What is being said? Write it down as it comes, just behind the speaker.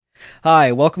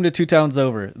Hi, welcome to Two Towns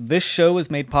Over. This show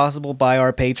is made possible by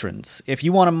our patrons. If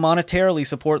you want to monetarily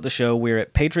support the show, we're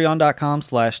at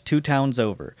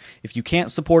patreon.com/twotowns-over. If you can't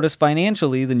support us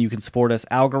financially, then you can support us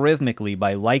algorithmically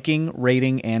by liking,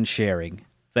 rating, and sharing.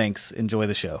 Thanks. Enjoy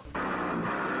the show.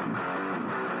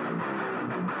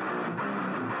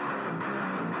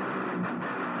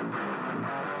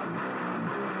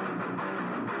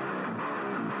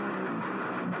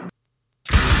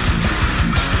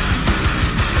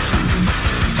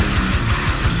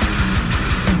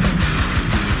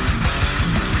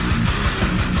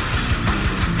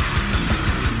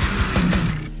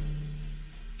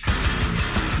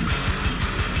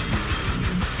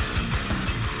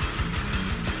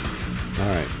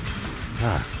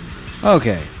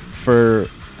 Okay, for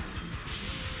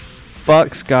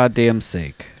fuck's goddamn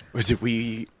sake.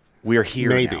 We are here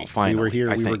Maybe. now, finally. We were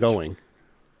here, we were going.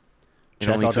 It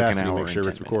Check only took an Audacity, hour make and sure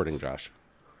 10 it's recording, minutes. Josh.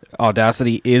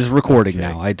 Audacity is recording Okay.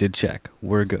 now. I did check.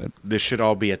 We're good. This should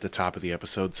all be at the top of the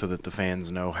episode so that the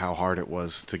fans know how hard it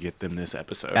was to get them this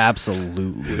episode.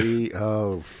 Absolutely.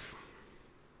 Just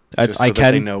so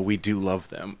that they know we do love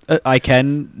them. I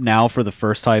can now, for the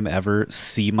first time ever,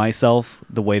 see myself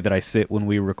the way that I sit when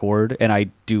we record, and I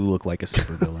do look like a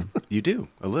supervillain. You do,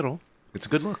 a little. It's a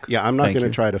good look. Yeah, I'm not Thank going to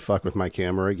you. try to fuck with my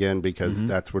camera again because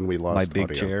that's when we lost My big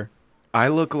audio. chair. I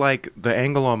look like the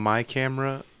angle on my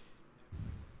camera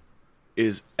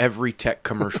is every tech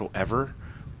commercial ever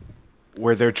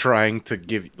where they're trying to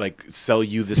sell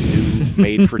you this new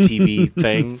made-for-TV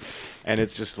thing, and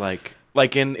it's just like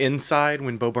in Inside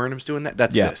when Bo Burnham's doing that.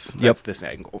 That's this. That's this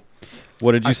angle.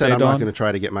 What did you I say, said I'm Don? not going to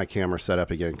try to get my camera set up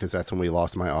again because that's when we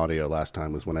lost my audio last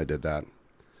time was when I did that.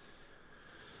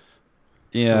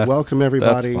 Yeah, So welcome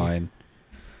everybody that's fine.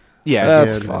 Yeah,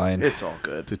 That's fine. It's all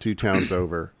good. to Two Towns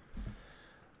Over.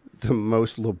 The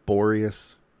most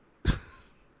laborious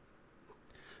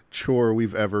chore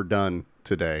we've ever done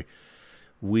today.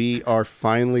 We are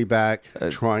finally back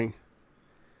trying.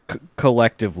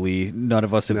 Collectively, none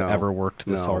of us have No, ever worked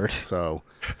this no, hard. So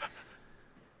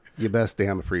you best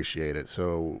damn appreciate it.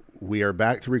 So we are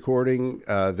back to recording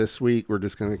this week. We're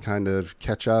just going to kind of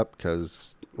catch up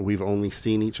because we've only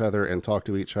seen each other and talked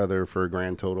to each other for a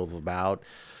grand total of about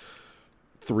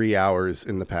 3 hours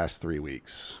in the past 3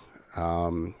 weeks.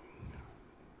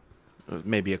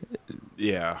 Maybe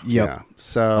Yep. Yeah.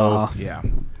 So yeah.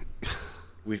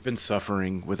 We've been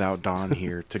suffering without Don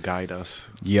here to guide us.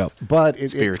 Yep. but it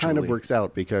kind Spiritually. of works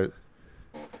out because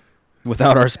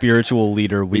Without our spiritual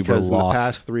leader, we were in the lost.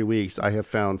 past 3 weeks, I have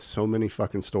found so many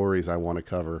fucking stories I want to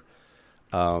cover.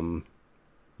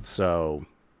 So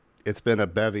it's been a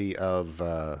bevy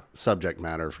of subject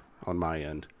matter on my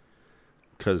end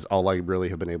because all I really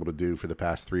have been able to do for the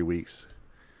past 3 weeks.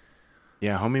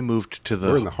 Yeah, homie moved to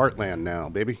We're in the heartland now,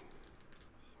 baby.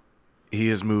 He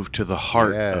has moved to the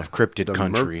heart Yeah, of cryptid the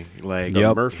country. Like The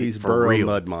Yep. for Murfreesboro real.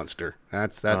 mud monster.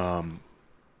 That's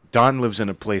Don lives in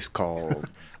a place called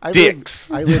I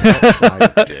Dick's. I live outside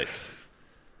of Dick's.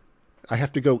 I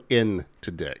have to go in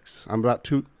to Dick's. I'm about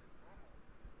to.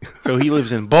 So he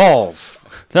lives in Balls.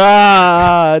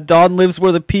 Don lives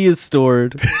where the pee is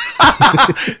stored.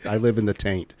 I live in the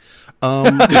taint. So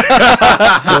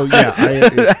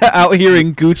yeah, Out here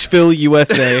in Goochville,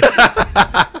 USA.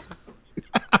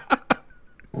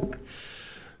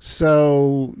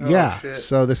 So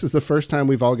so this is the first time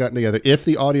we've all gotten together. If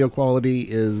the audio quality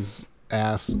is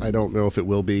ass, I don't know if it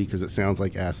will be because it sounds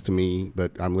like ass to me,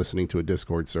 but I'm listening to a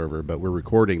Discord server, but we're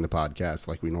recording the podcast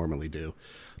like we normally do,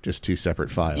 just two separate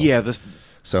files. Yeah,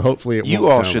 So hopefully it you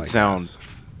won't all sound should like sound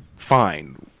ass.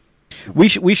 fine.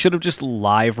 We should have just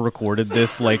live recorded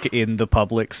this like in the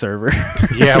public server.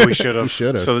 Yeah, we should have.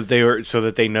 should have. So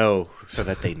that they know.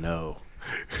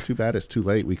 Too bad it's too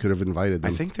late. We could have invited I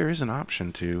them. think there is an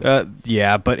option to.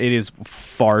 Yeah, but it is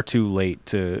far too late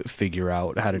to figure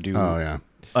out how to do Oh yeah.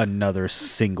 another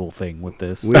single thing with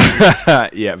this.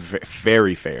 Yeah,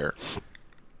 very fair.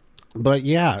 But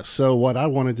yeah, so what I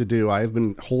wanted to do, I've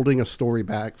been holding a story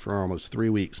back for almost 3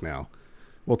 weeks now.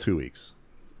 Well, 2 weeks.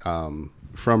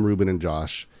 From Ruben and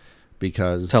Josh,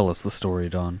 because Tell us the story,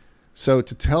 Don. so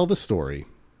to tell the story,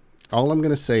 all I'm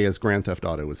going to say is Grand Theft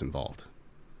Auto was involved.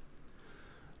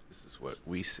 This is what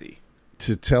we see.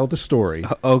 To tell the story,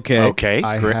 Okay. Okay.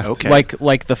 I great, have to- okay.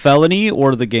 Like the felony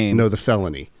or the game? no, the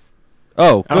felony.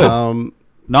 Oh, good.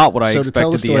 Not what I So to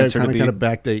tell expected the the story, answer to be. kind of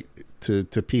backdate to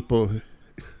people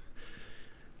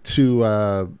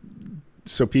to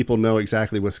so people know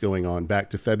exactly what's going on. Back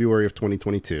to February of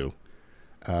 2022.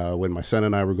 When my son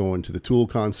and I were going to the Tool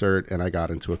concert and I got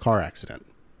into a car accident,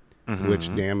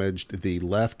 which damaged the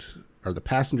left or the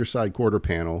passenger side quarter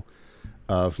panel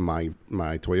of my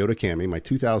Toyota Camry, my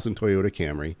 2000 Toyota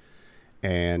Camry.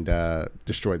 and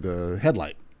destroyed the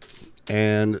headlight.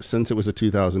 And since it was a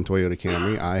 2000 Toyota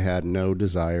Camry, I had no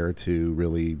desire to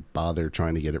really bother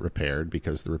trying to get it repaired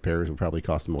because the repairs would probably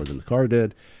cost more than the car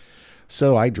did.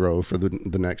 So I drove for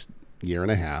the next year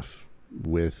and a half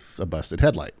with a busted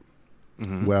headlight.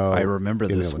 Mm-hmm. Well, I remember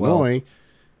in this Illinois,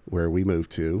 where we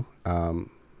moved to,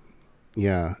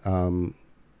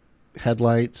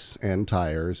 headlights and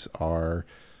tires are,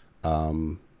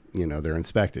 they're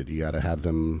inspected. You got to have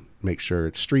them make sure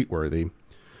it's street worthy.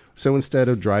 So instead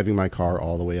of driving my car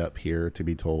all the way up here to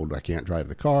be told I can't drive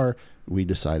the car, we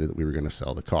decided that we were going to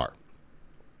sell the car.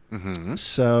 Mm-hmm.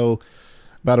 So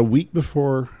about a week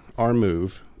before our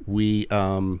move,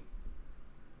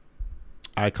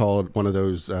 I called one of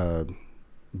those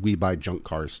we buy junk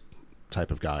cars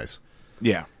type of guys.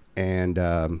 Yeah. And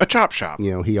a chop shop.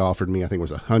 He offered me, I think it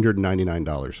was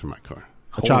 $199 for my car.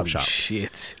 A chop shop.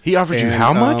 Shit. He offered you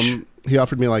how much? He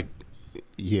offered me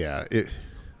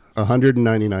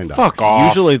 $199. Fuck off.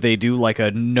 Usually they do like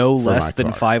a no For less my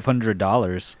than car.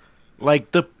 $500.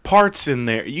 Like the parts in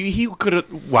there. He could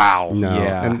have. Wow. No.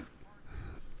 Yeah. And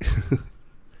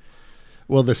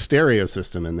well, the stereo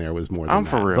system in there was more than I'm that.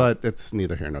 for real. But it's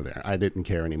neither here nor there. I didn't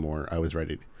care anymore. I was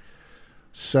ready.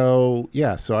 So,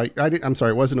 yeah. So I'm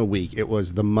sorry. It wasn't a week. It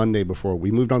was the Monday before.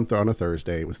 We moved on a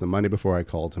Thursday. It was the Monday before I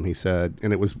called him. He said,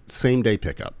 and it was same day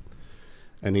pickup.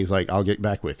 And he's like, I'll get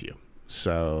back with you.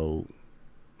 So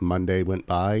Monday went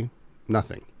by,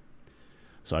 nothing.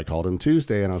 So I called him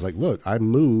Tuesday and I was like, look, I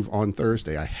move on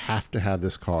Thursday. I have to have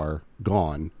this car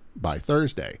gone by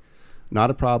Thursday. Not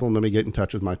a problem. Let me get in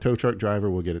touch with my tow truck driver.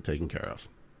 We'll get it taken care of.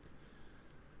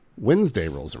 Wednesday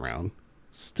rolls around.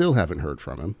 Still haven't heard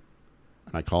from him.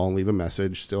 And I call and leave a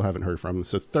message. Still haven't heard from him.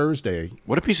 So Thursday.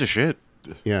 What a piece of shit.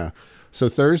 Yeah. So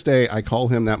Thursday, I call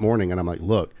him that morning and I'm like,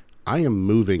 look, I am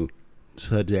moving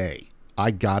today.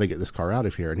 I got to get this car out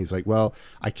of here. And he's like, well,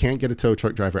 I can't get a tow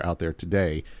truck driver out there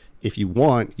today. If you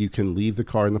want, you can leave the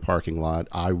car in the parking lot.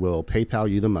 I will PayPal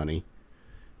you the money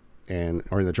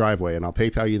or in the driveway, and I'll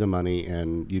PayPal you the money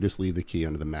and you just leave the key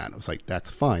under the mat. I was like,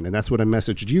 that's fine. And that's what I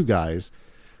messaged you guys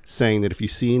saying that if you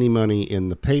see any money in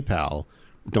the PayPal,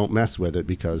 don't mess with it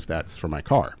because that's for my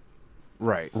car.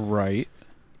 Right. Right.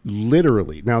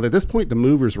 Literally. Now, at this point, the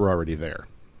movers were already there.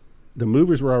 The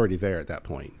movers were already there at that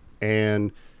point.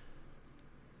 And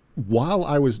while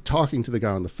I was talking to the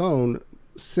guy on the phone,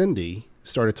 Cindy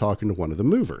started talking to one of the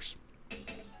movers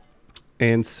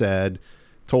and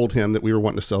told him that we were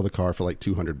wanting to sell the car for like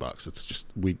 $200.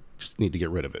 We just need to get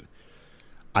rid of it.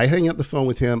 I hang up the phone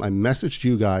with him. I messaged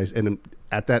you guys. And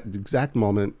at that exact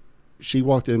moment, she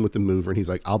walked in with the mover and he's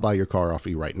like, I'll buy your car off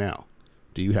of you right now.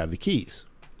 Do you have the keys?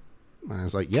 And I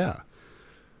was like, yeah.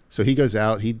 So he goes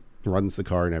out, he runs the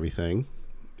car and everything.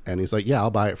 And he's like, yeah,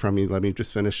 I'll buy it from you. Let me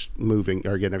just finish moving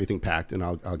or getting everything packed and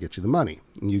I'll get you the money.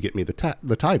 And you get me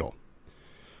the title.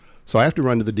 So I have to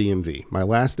run to the DMV. My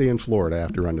last day in Florida, I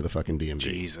have to run to the fucking DMV.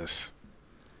 Jesus.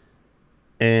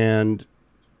 And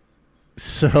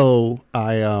so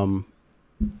I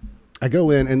go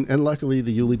in and luckily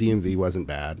the Yulee DMV wasn't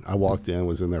bad. I walked in,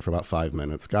 was in there for about 5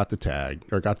 minutes, got the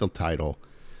title,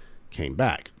 came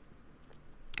back.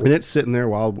 And it's sitting there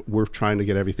while we're trying to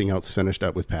get everything else finished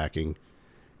up with packing.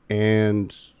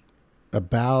 And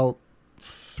about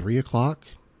 3:00,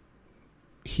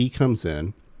 he comes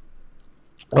in.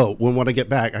 Oh, when I get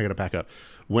back, I got to back up.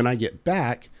 When I get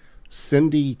back,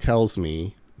 Cindy tells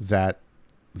me that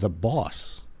the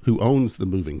boss who owns the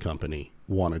moving company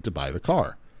wanted to buy the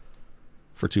car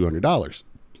for $200.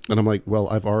 And I'm like, well,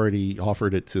 I've already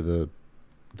offered it to the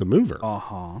mover.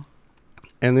 Uh-huh.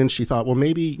 And then she thought, well,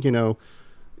 maybe,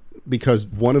 because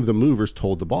one of the movers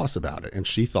told the boss about it and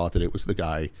she thought that it was the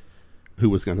guy who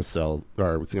was going to sell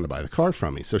or was going to buy the car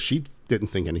from me. So she didn't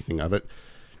think anything of it.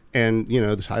 And,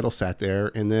 the title sat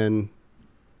there and then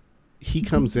he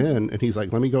comes in and he's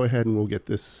like, let me go ahead and we'll get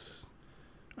this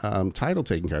title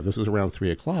taken care of. This is around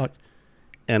 3:00.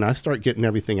 And I start getting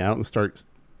everything out and start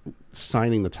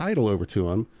signing the title over to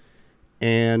him.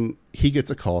 And he gets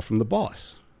a call from the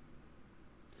boss.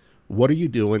 What are you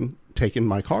doing taking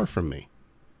my car from me?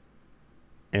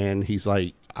 And he's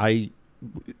like, I'm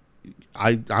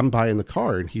buying the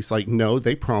car. And he's like, no,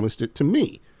 they promised it to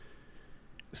me.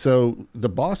 So the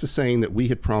boss is saying that we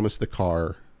had promised the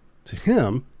car to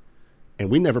him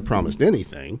and we never promised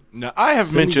anything. Now, I have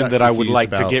Cindy mentioned got that I would confused like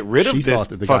to about- get rid she of this thought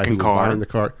that the guy who fucking was car, buying the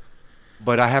car.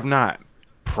 but I have not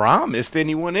promised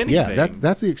anyone anything. Yeah,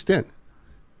 that's the extent.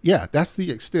 Yeah, that's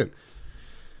the extent.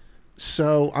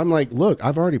 So I'm like, look,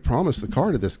 I've already promised the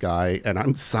car to this guy and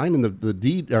I'm signing the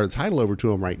deed or the title over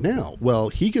to him right now. Well,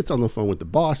 he gets on the phone with the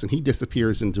boss and he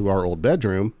disappears into our old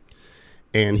bedroom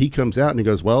And he comes out and he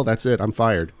goes, well, that's it. I'm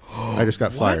fired. I just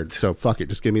got fired. So fuck it.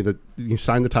 Just give me you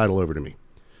sign the title over to me.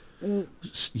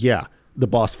 Yeah. The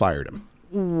boss fired him.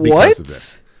 Because of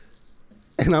this.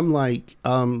 And I'm like,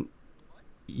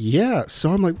 yeah.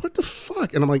 So I'm like, what the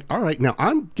fuck? And I'm like, all right, now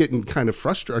I'm getting kind of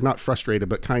frustrated, not frustrated,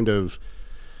 but kind of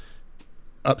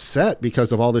upset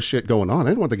because of all this shit going on. I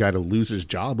didn't want the guy to lose his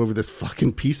job over this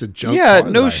fucking piece of junk. Yeah, car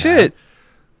no shit.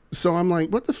 So I'm like,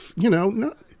 what the,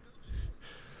 no.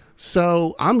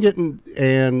 So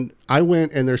and I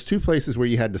went, and there's two places where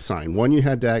you had to sign. One, you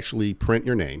had to actually print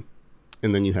your name,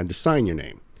 and then you had to sign your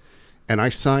name. And I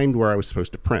signed where I was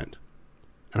supposed to print.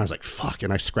 And I was like, fuck,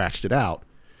 and I scratched it out.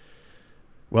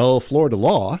 Well, Florida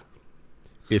law,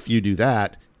 if you do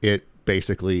that, it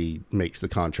basically makes the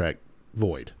contract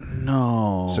void.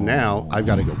 No. So now I've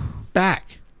got to go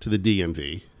back to the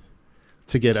DMV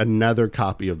to get another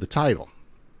copy of the title.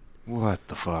 What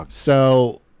the fuck?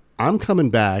 So I'm coming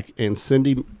back, and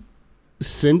Cindy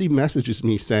messages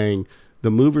me saying,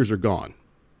 the movers are gone.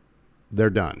 They're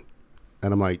done.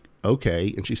 And I'm like,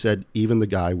 okay. And she said, even the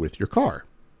guy with your car.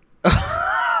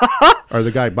 Or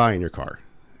the guy buying your car.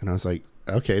 And I was like,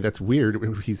 okay, that's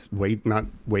weird. He's not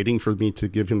waiting for me to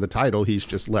give him the title. He's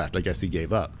just left. I guess he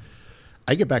gave up.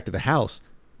 I get back to the house.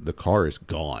 The car is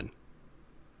gone.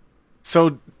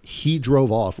 So he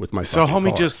drove off with my so homie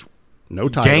car. just no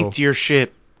title. ganked your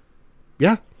shit.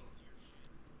 Yeah.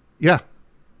 Yeah.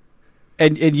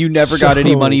 And you never got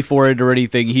any money for it or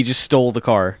anything. He just stole the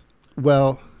car.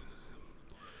 Well,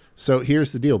 so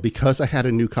here's the deal. Because I had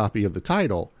a new copy of the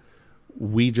title,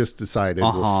 we just decided,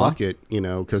 well, fuck it,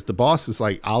 because the boss is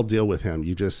like, I'll deal with him.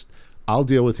 I'll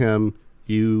deal with him.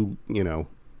 You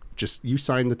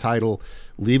sign the title,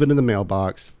 leave it in the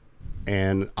mailbox,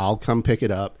 and I'll come pick it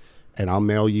up, and I'll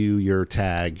mail you your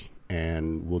tag,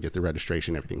 and we'll get the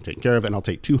registration, everything taken care of, and I'll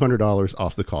take $200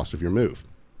 off the cost of your move.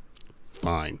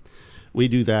 Fine. We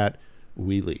do that.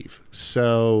 We leave.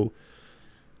 So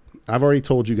I've already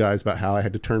told you guys about how I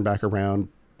had to turn back around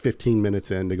 15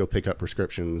 minutes in to go pick up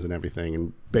prescriptions and everything,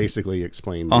 and basically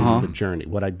explain the journey.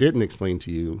 What I didn't explain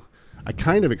to you, I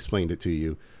kind of explained it to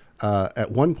you.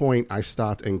 At one point, I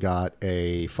stopped and got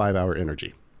a 5-hour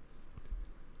energy.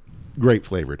 Grape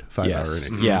flavored 5-hour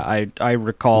energy. Yeah, I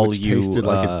recall which you. Tasted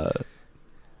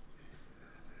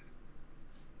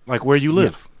like where you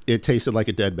live. Yeah, it tasted like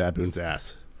a dead baboon's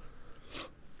ass.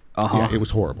 Yeah, it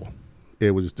was horrible.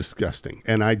 It was disgusting,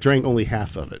 and I drank only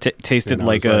half of it. Tasted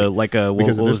like a what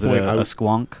was it? A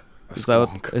squonk?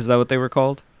 Is that what they were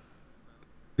called?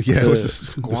 Yeah, it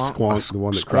was the squonk, the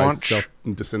one that cries itself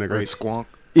and disintegrates. Squonk.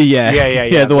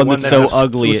 Yeah. The one that's so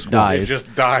ugly it dies. It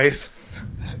just dies.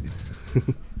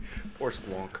 Poor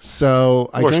squonk. So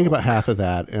I drank about half of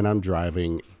that, and I'm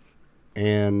driving,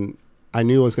 and I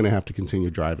knew I was going to have to continue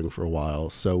driving for a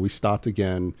while. So we stopped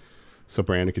again, so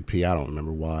Brandon could pee. I don't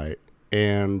remember why,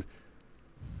 and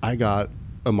I got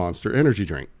a Monster Energy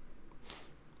drink.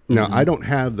 Now, I don't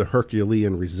have the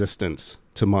Herculean resistance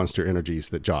to Monster Energies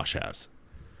that Josh has.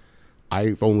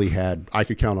 I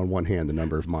could count on one hand the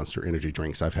number of Monster Energy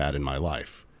drinks I've had in my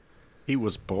life. He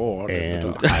was born.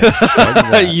 And I said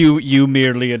that. You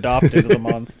merely adopted the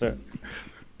monster.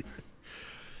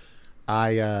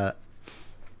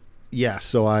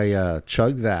 So I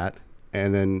chugged that,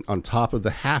 and then on top of the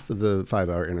half of the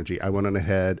 5-hour energy, I went on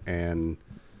ahead and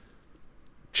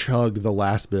chugged the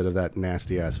last bit of that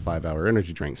nasty ass 5-hour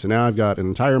energy drink. So now I've got an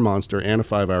entire Monster and a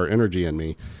 5-hour energy in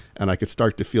me, and I could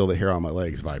start to feel the hair on my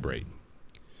legs vibrate.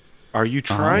 Are you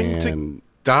trying to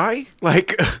die?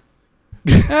 Like,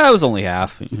 it was only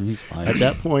half. He's fine. At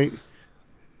that point,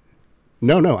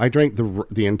 no, I drank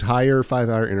the entire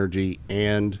 5-hour energy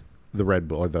and the Red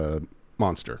Bull or the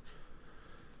Monster.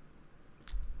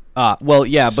 Well,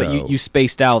 yeah, but you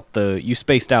spaced out the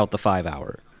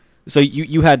 5-hour. So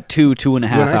you had 2.5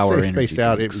 hour energy spaced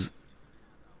out, it was,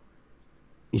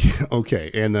 yeah,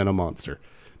 okay, and then a Monster.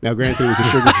 Now, granted, it was a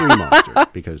sugar-free Monster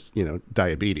because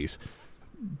diabetes.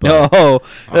 But,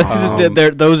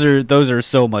 those are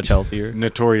so much healthier.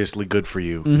 Notoriously good for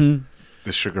you. Mm-hmm.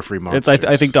 The sugar-free Monsters.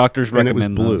 I think doctors recommend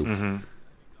and it was those. blue. Mm-hmm.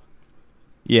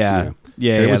 Yeah.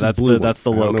 That's blue the one. I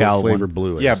don't know low-cal what flavor one.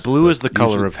 blue is. Yeah, blue is the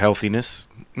color of healthiness.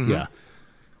 Mm-hmm. Yeah.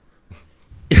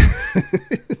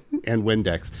 And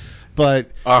Windex.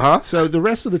 But so the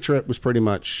rest of the trip was pretty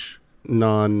much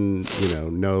no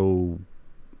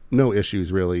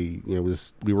issues really.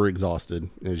 We were exhausted,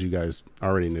 as you guys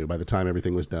already knew. By the time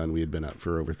everything was done, we had been up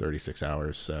for over 36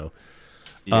 hours. So,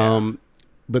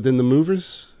 but then the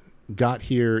movers got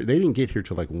here. They didn't get here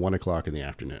till like 1:00 in the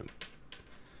afternoon,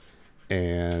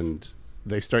 and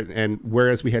and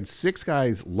whereas we had 6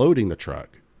 guys loading the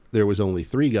truck, there was only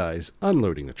 3 guys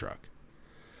unloading the truck.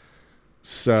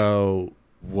 So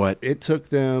What? it took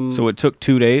them. So it took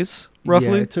 2 days, roughly?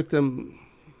 Yeah, it took them.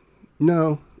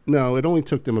 No, it only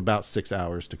took them about 6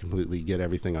 hours to completely get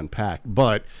everything unpacked.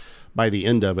 But by the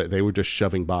end of it, they were just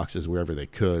shoving boxes wherever they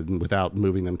could and without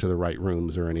moving them to the right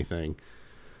rooms or anything.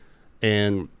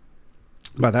 And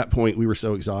by that point, we were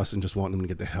so exhausted and just wanting them to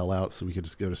get the hell out so we could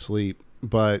just go to sleep.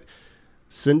 But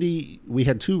Cindy, we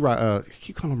had two, I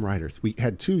keep calling them riders. We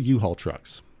had two U-Haul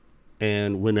trucks.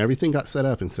 And when everything got set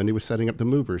up and Cindy was setting up the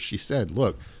movers, she said,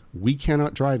 look, we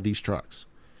cannot drive these trucks.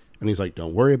 And he's like,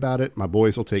 don't worry about it. My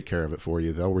boys will take care of it for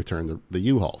you. They'll return the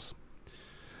U-Hauls.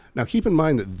 Now, keep in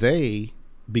mind that they,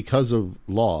 because of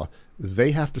law,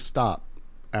 they have to stop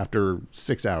after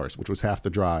 6 hours, which was half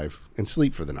the drive, and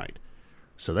sleep for the night.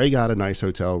 So they got a nice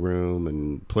hotel room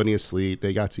and plenty of sleep.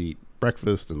 They got to eat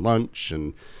breakfast and lunch,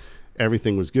 and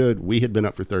everything was good. We had been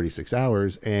up for 36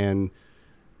 hours, and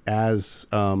as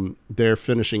they're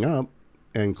finishing up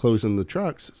and closing the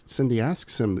trucks, Cindy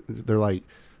asks him,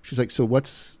 she's like, so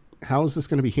how is this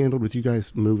going to be handled with you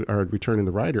guys returning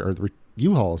the rider or the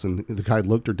U-Hauls? And the guy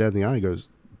looked her dead in the eye and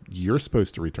goes, you're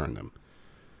supposed to return them.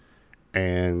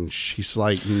 And she's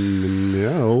like,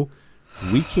 no,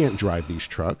 we can't drive these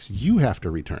trucks. You have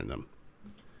to return them.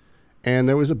 And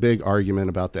there was a big argument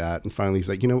about that. And finally he's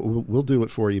like, we'll do it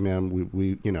for you, ma'am.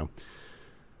 We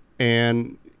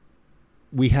and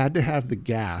we had to have the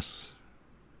gas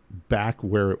back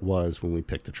where it was when we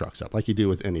picked the trucks up, like you do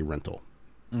with any rental.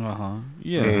 Uh-huh.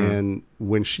 Yeah. And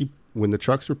when the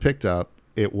trucks were picked up,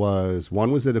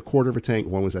 one was at a quarter of a tank,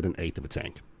 one was at an eighth of a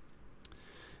tank.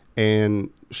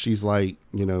 And she's like,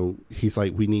 he's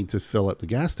like, we need to fill up the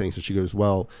gas tanks. And she goes,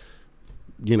 well,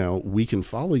 we can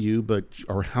follow you,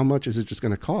 or how much is it just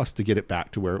going to cost to get it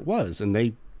back to where it was? And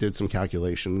they did some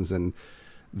calculations and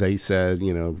they said,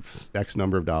 X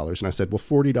number of dollars. And I said, well,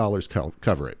 $40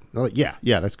 cover it. They're like, yeah,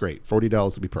 that's great.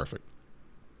 $40 would be perfect.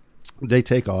 They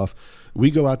take off.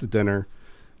 We go out to dinner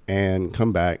and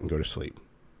come back and go to sleep.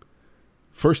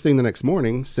 First thing the next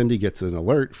morning, Cindy gets an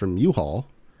alert from U-Haul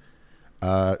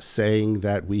saying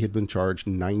that we had been charged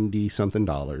 $90-something.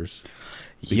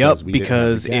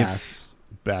 Because if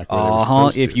back where they were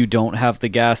supposed if to. you don't have the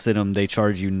gas in them, they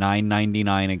charge you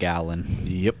 $9.99 a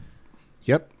gallon.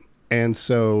 Yep. And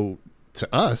so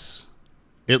to us,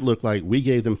 it looked like we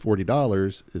gave them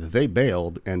 $40. They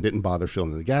bailed and didn't bother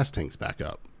filling the gas tanks back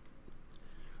up.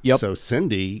 Yep. So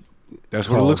Cindy, That's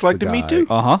what it looks like to me too.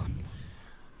 Uh-huh.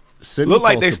 Cindy Look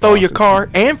like calls they the stole your boss car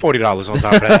and $40 on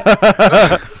top of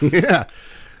that. Yeah.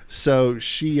 So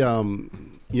she,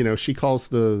 she calls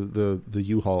the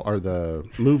U-Haul or the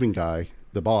moving guy,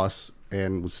 the boss,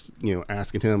 and was,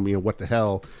 asking him, what the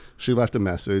hell. She left a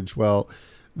message. Well,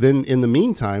 then in the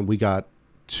meantime, we got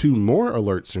 2 more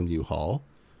alerts from U-Haul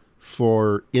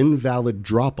for invalid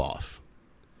drop-off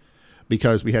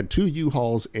because we had 2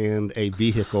 U-Hauls and a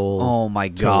vehicle. Oh my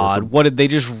God. What did they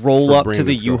just roll up to the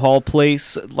Brandon's U-Haul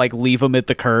place, like leave them at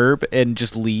the curb and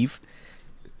just leave?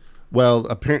 Well,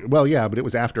 yeah, but it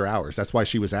was after hours. That's why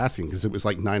she was asking, because it was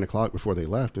like 9 o'clock before they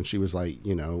left. And she was like,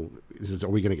 are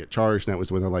we going to get charged? And that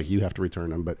was when they're like, you have to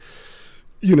return them. But,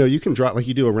 you can drop, like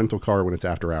you do a rental car when it's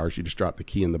after hours, you just drop the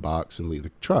key in the box and leave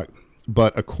the truck.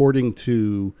 But according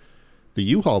to the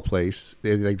U-Haul place,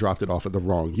 they dropped it off at the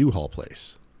wrong U-Haul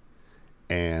place.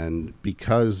 And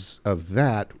because of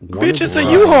that, Bitch, it's a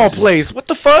U-Haul place. What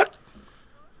the fuck?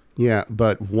 Yeah,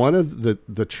 but one of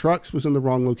the trucks was in the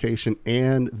wrong location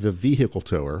and the vehicle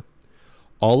tower,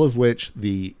 all of which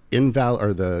the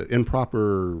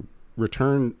improper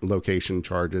return location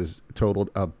charges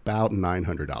totaled about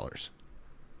 $900.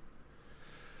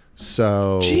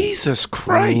 So Jesus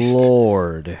Christ.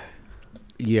 Lord.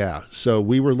 Yeah, so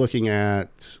we were looking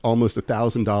at almost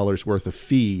 $1,000 worth of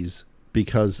fees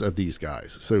because of these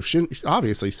guys. So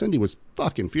obviously Cindy was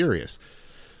fucking furious.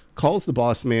 Calls the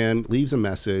boss man, leaves a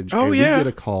message. Oh, and yeah.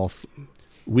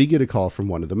 We get a call from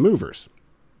one of the movers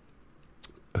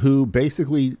who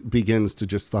basically begins to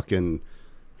just fucking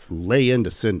lay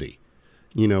into Cindy.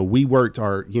 We worked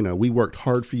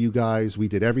hard for you guys. We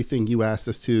did everything you asked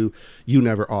us to. You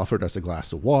never offered us a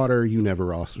glass of water. You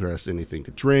never offered us anything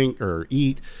to drink or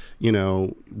eat.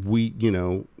 And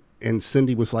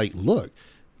Cindy was like, look,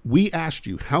 we asked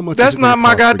you how much. That's not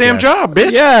my goddamn job,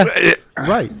 bitch. Yeah.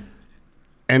 Right.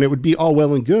 And it would be all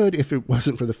well and good if it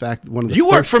wasn't for the fact that one of the You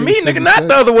work first for me, things nigga, Cindy not said-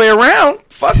 the other way around.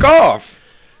 Fuck off.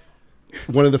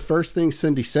 One of the first things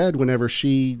Cindy said whenever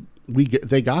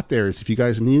they got there is, if you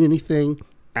guys need anything,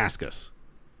 ask us.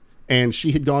 And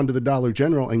she had gone to the Dollar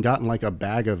General and gotten like a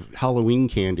bag of Halloween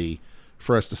candy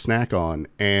for us to snack on.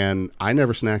 And I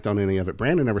never snacked on any of it.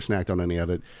 Brandon never snacked on any of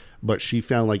it. But she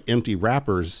found like empty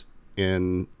wrappers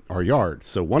in our yard.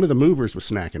 So one of the movers was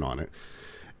snacking on it.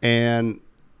 And,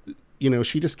 you know,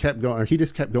 she just kept going, or he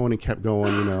just kept going and kept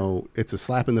going. You know, it's a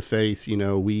slap in the face. You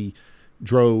know, we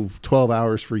drove 12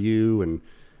 hours for you and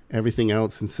everything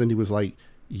else. And Cindy was like,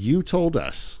 you told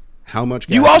us how much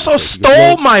gas You also take.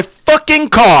 stole my fucking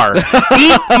car.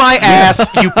 Eat my ass,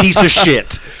 you piece of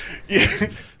shit.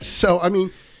 So, I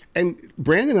mean, and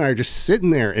Brandon and I are just sitting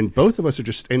there, and both of us are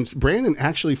just, and Brandon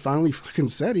actually finally fucking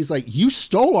said, he's like, you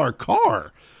stole our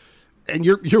car. And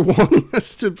you're wanting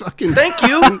us to fucking Thank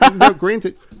you. Now,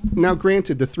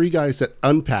 granted, the three guys that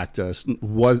unpacked us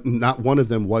was not one of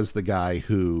them was the guy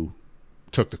who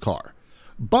took the car,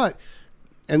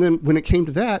 and then when it came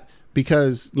to that,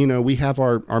 because you know we have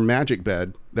our magic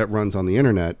bed that runs on the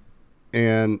internet,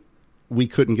 and we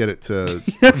couldn't get it to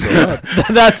go up.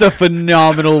 That's a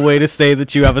phenomenal way to say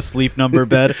that you have a Sleep Number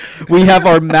bed. We have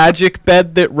our magic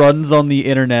bed that runs on the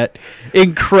internet.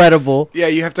 Incredible. Yeah,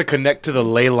 you have to connect to the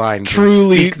ley line to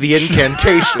Truly- speak the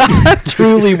incantation.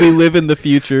 Truly, we live in the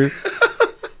future.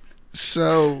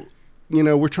 So, you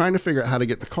know, we're trying to figure out how to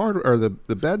get the car or the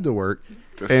bed to work.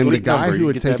 The And the Sleep guy Number, who you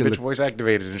had get that taken bitch the voice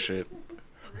activated and shit.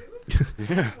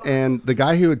 and the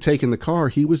guy who had taken the car,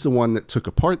 he was the one that took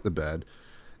apart the bed.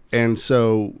 And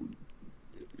so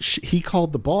he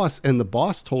called the boss, and the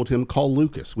boss told him, call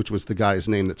Lucas, which was the guy's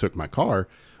name that took my car.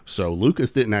 So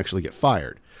Lucas didn't actually get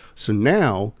fired. So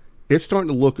now it's starting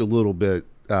to look a little bit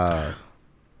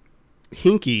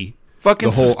hinky.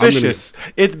 Fucking suspicious.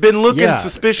 It's been looking Yeah.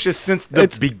 suspicious since the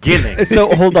beginning. So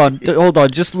hold on.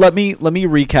 Just let me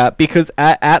recap, because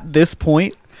at this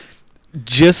point,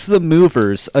 just the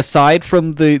movers, aside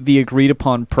from the agreed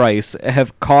upon price,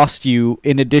 have cost you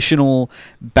an additional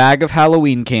bag of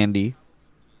Halloween candy,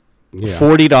 Yeah.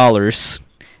 $40,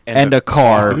 and a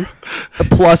car,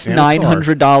 plus And a car.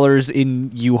 $900 in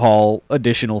U-Haul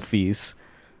additional fees.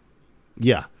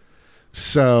 Yeah.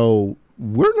 So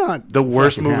we're not The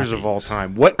worst fucking movers happy. of all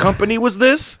time. What company was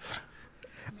this?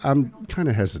 I'm kind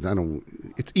of hesitant.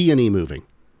 It's E&E Moving.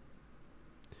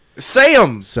 Say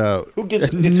 'em. So Who gives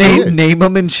it's Name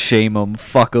them and shame them.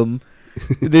 Fuck them.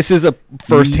 This is a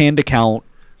first-hand account.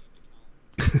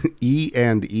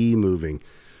 E&E Moving.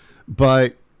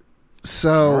 But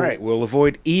so All right, we'll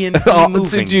avoid E and E Oh,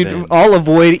 moving. dude, then. I'll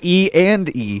avoid E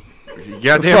and E.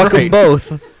 Goddamn Fuck them right.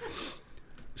 both.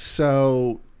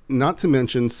 So, not to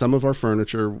mention, some of our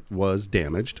furniture was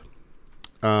damaged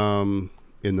in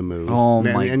the move. Oh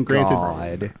And- my and granted,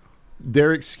 god.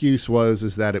 their excuse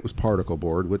is that it was particle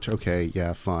board, which, okay,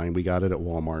 yeah, fine, we got it at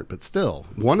Walmart. But still,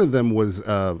 one of them was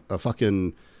a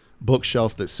fucking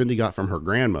bookshelf that Cindy got from her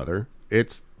grandmother.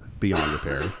 It's beyond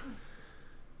repair.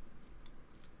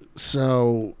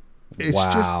 So, it's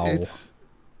Wow. just,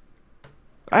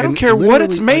 I don't And care what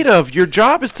it's literally, made of. Your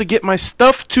job is to get my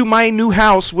stuff to my new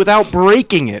house without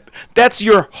breaking it. That's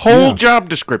your whole Yeah. job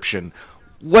description.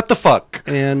 What the fuck?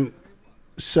 And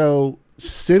so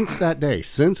since that day,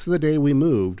 since the day we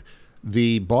moved,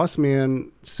 the boss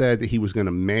man said that he was going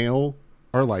to mail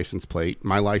our license plate,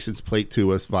 my license plate,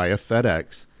 to us via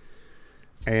FedEx,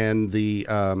 and the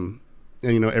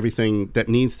and you know everything that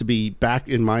needs to be back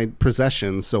in my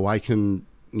possession so I can,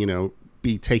 you know,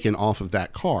 be taken off of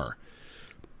that car.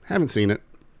 Haven't seen it.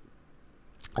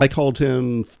 I called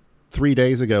him 3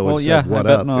 days ago Well, and yeah, said, "What I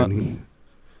bet up?" not.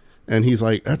 And he's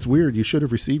like, "That's weird. You should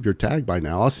have received your tag by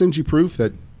now. I'll send you proof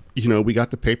that, you know, we got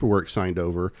the paperwork signed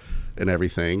over and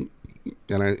everything.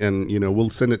 And you know, we'll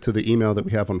send it to the email that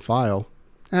we have on file."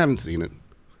 I haven't seen it.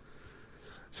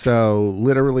 So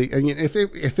literally, and if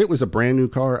it was a brand new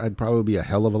car, I'd probably be a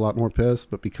hell of a lot more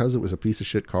pissed. But because it was a piece of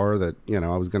shit car that, you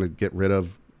know, I was going to get rid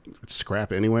of,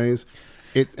 scrap anyways,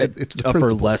 it's the For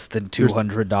principle. less than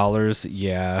 $200,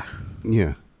 yeah.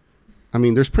 Yeah. I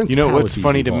mean, there's You principalities know what's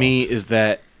funny to involved. me is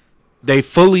that they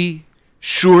fully,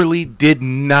 surely did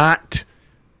not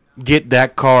get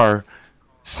that car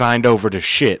signed over to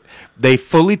shit. They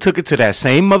fully took it to that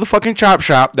same motherfucking chop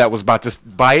shop that was about to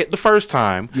buy it the first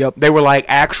time. Yep. They were like,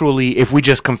 actually, if we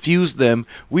just confuse them,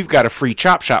 we've got a free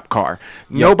chop shop car.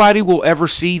 Nobody will ever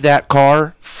see that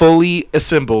car fully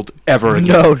assembled ever again.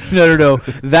 No.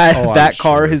 That Oh, I'm that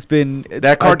car sure. has been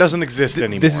That car doesn't exist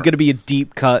anymore. This is going to be a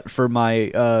deep cut for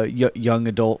my young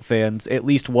adult fans. At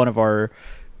least one of our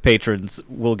patrons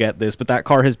will get this, but that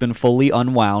car has been fully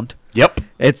unwound. Yep.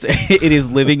 It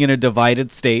is living in a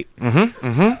divided state.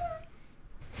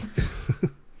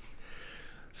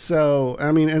 So,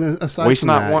 I mean, and aside Waste from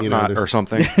not, that, want you know, not, or there's-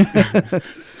 something.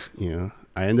 you know,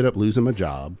 I ended up losing my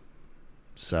job.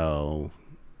 So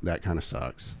that kind of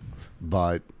sucks.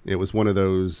 But it was one of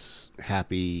those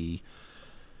happy,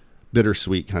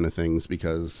 bittersweet kind of things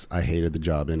because I hated the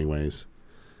job anyways.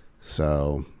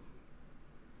 So,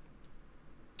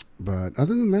 But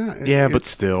other than that, yeah, but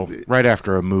still, right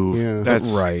after a move, Yeah.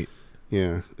 that's Right.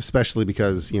 Yeah, especially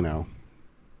because,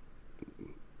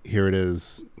 here it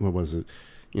is. What was it?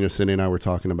 Cindy and I were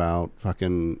talking about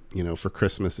fucking, for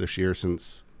Christmas this year,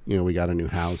 since, we got a new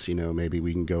house, maybe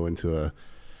we can go into a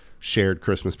shared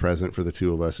Christmas present for the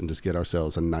two of us and just get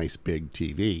ourselves a nice big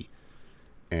TV.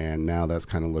 And now that's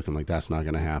kind of looking like that's not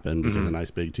going to happen because a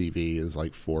nice big TV is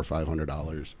like $400 or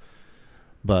 $500.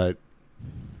 But,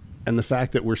 and the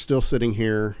fact that we're still sitting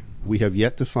here, we have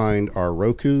yet to find our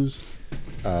Rokus.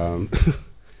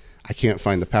 I can't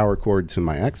find the power cord to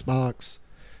my Xbox.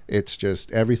 It's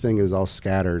just everything is all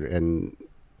scattered, and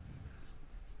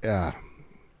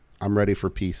I'm ready for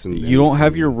peace. And You don't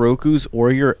have your Rokus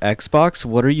or your Xbox?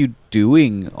 What are you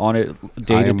doing on a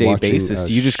day-to-day basis?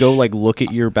 Do you just go look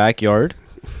at your backyard?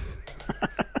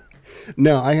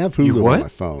 No, I have Hulu what? on my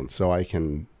phone, so I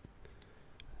can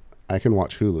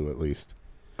watch Hulu at least.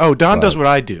 Oh, Don does what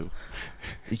I do.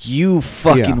 You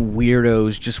fucking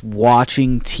weirdos just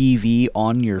watching TV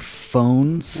on your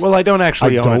phones? Well, I don't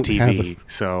actually I own a don't TV,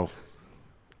 so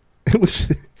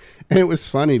It was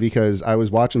funny because I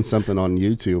was watching something on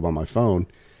YouTube on my phone,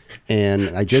 and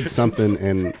I did something,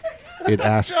 and it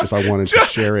asked if I wanted to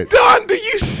share it. Don, do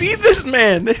you see this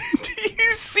man? Do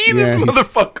you see this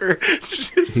motherfucker?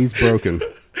 He's broken.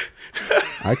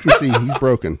 I can see he's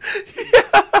broken.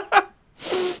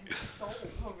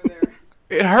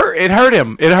 It hurt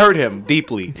him. It hurt him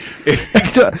deeply.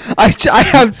 I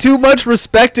have too much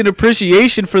respect and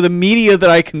appreciation for the media that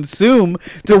I consume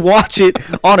to watch it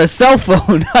on a cell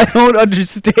phone. I don't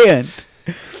understand.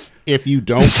 If you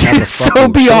don't have a It's fucking so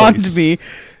beyond choice. me.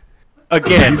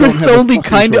 Again, It's only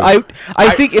kind of. choice. I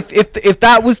think if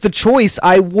that was the choice,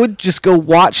 I would just go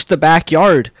watch the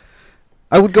backyard.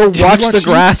 I would go watch watch the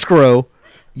grass grow.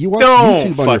 You watch No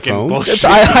YouTube on your fucking phone. bullshit.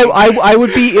 I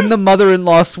would be in the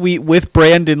mother-in-law suite with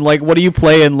Brandon. Like, what are you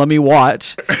playing? Let me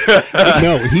watch. No,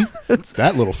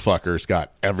 that little fucker's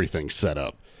got everything set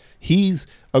up. He's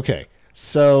okay.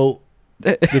 So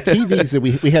the TVs that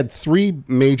we had 3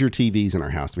 major TVs in our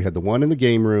house. We had the one in the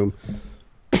game room,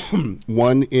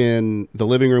 one in the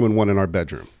living room, and one in our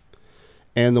bedroom.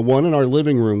 And the one in our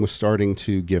living room was starting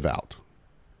to give out.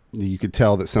 You could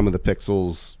tell that some of the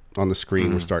pixels on the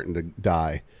screen were starting to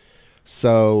die.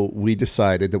 So we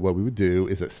decided that what we would do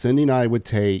is that Cindy and I would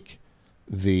take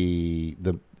the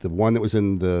one that was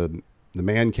in the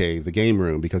man cave, the game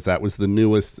room, because that was the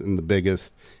newest and the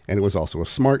biggest, and it was also a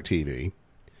smart TV.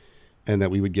 And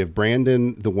that we would give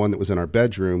Brandon the one that was in our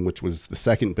bedroom, which was the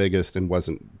second biggest and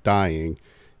wasn't dying.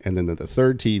 And then the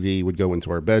third TV would go into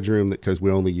our bedroom because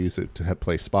we only use it to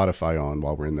play Spotify on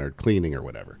while we're in there cleaning or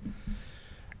whatever.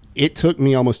 It took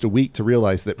me almost a week to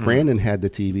realize that Brandon had the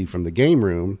TV from the game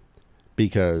room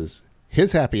because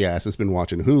his happy ass has been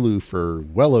watching Hulu for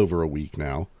well over a week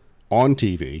now on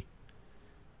TV.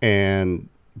 And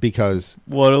because...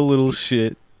 What a little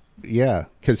shit. Yeah,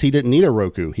 because he didn't need a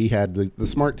Roku. He had the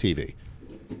smart TV.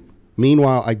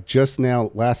 Meanwhile, I just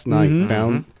now, last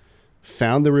night,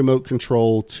 found the remote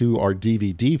control to our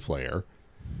DVD player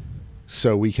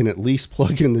so we can at least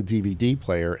plug in the DVD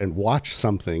player and watch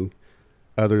something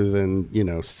other than,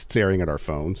 staring at our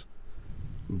phones.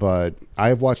 But I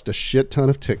have watched a shit ton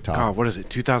of TikTok. God, what is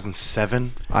it,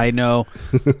 2007? I know.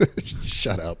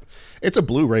 Shut up. It's a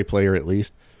Blu-ray player at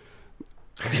least.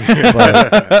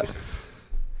 But,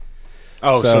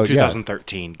 Oh, So, so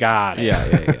 2013. Got it.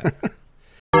 Yeah.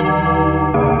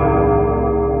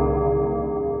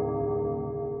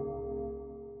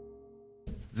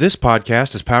 This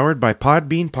podcast is powered by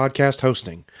Podbean Podcast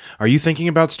Hosting. Are you thinking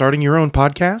about starting your own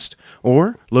podcast?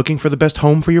 Or looking for the best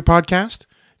home for your podcast?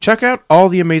 Check out all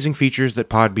the amazing features that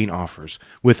Podbean offers,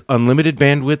 with unlimited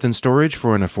bandwidth and storage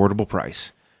for an affordable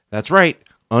price. That's right,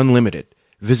 unlimited.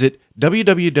 Visit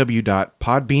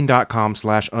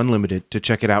www.podbean.com/unlimited to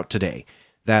check it out today.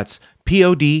 That's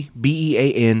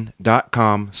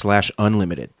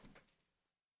podbean.com/unlimited.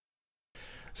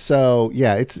 So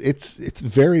yeah, it's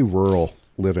very rural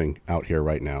living out here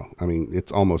right now. I mean,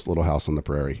 it's almost Little House on the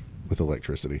Prairie with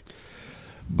electricity,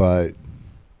 but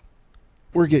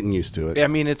we're getting used to it. I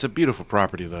mean, it's a beautiful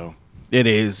property, though. It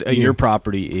is. Your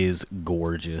property is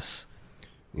gorgeous.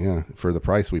 Yeah, for the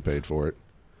price we paid for it.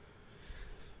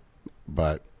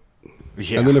 But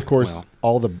Yeah, and then of course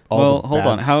Hold on.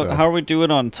 How are we doing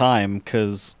on time?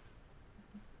 Because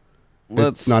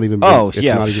it's not even been, it's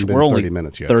not even been we're 30 only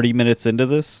minutes yet. 30 minutes into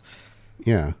this.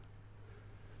 Yeah.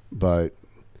 But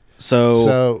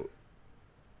So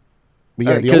but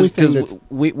yeah, the only thing because that's,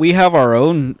 we have our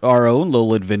own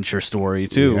little adventure story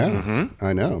too. yeah,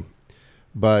 I know.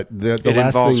 But the it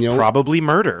last involves thing probably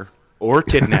murder or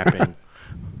kidnapping.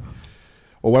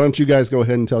 Well, why don't you guys go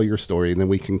ahead and tell your story, and then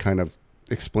we can kind of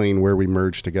explain where we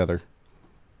merged together.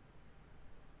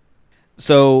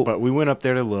 So But we went up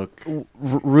there to look.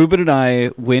 Ruben and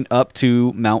I went up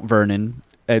to Mount Vernon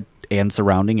and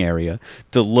surrounding area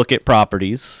to look at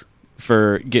properties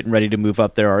for getting ready to move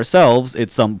up there ourselves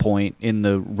at some point in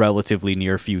the relatively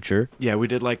near future. Yeah, we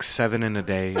did like 7 in a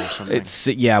day or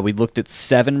something. We looked at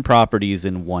 7 properties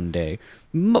in one day,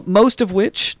 most of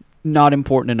which not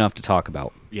important enough to talk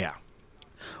about. Yeah.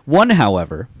 One,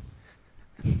 however,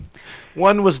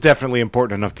 One was definitely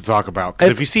important enough to talk about.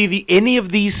 Because if you see any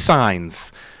of these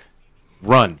signs,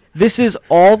 run. this is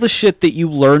all the shit that you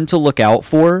learn to look out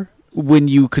for when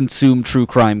you consume true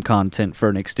crime content for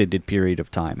an extended period of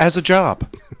time. As a job.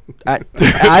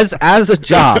 As a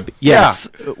job, yes,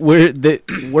 we're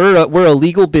a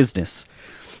legal business.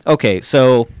 Okay,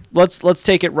 so let's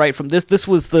take it right from this. This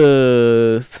was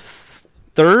the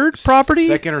third property,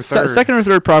 Second or third. second or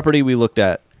third property we looked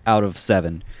at out of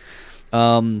 7.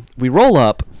 We roll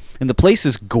up, and the place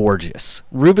is gorgeous.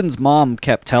 Ruben's mom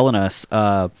kept telling us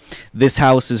this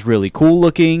house is really cool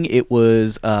looking. It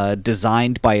was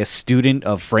designed by a student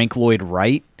of Frank Lloyd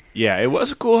Wright. Yeah, it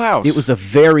was a cool house. It was a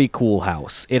very cool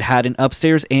house. It had an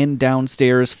upstairs and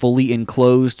downstairs fully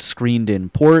enclosed, screened-in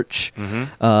porch,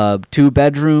 2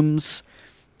 bedrooms,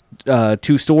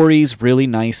 2 stories, really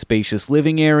nice, spacious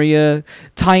living area,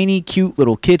 tiny, cute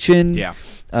little kitchen. Yeah.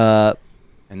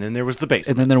 And then there was the basement.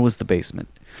 And then there was the basement.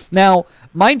 Now,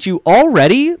 mind you,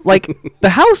 already, like, the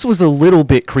house was a little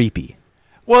bit creepy.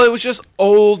 Well, it was just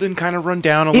old and kind of run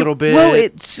down a little bit. Well,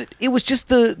 it was just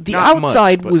the Not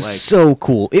outside much, was like, so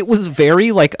cool. It was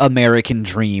very, like, American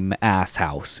Dream ass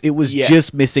house. It was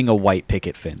just missing a white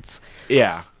picket fence.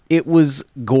 Yeah. It was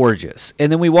gorgeous.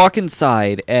 And then we walk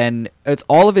inside, and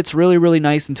it's really, really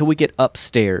nice until we get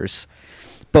upstairs.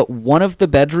 But one of the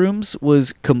bedrooms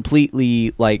was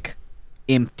completely, like,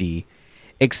 empty,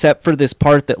 except for this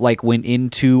part that, like, went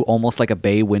into almost like a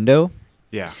bay window.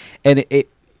 Yeah. And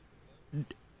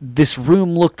this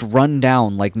room looked run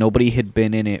down, like nobody had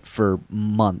been in it for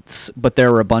months. But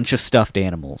there were a bunch of stuffed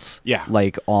animals. Yeah.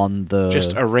 Like on the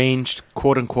Just arranged,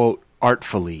 quote unquote,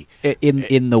 artfully.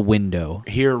 in the window.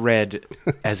 Here read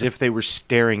as if they were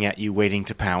staring at you, waiting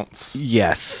to pounce.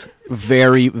 Yes,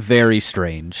 very, very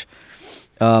strange.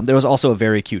 There was also a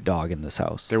very cute dog in this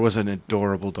house. There was an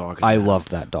adorable dog. I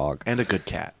loved that dog. And a good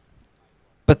cat.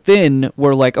 But then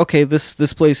we're like, okay, this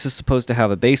place is supposed to have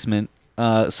a basement.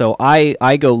 So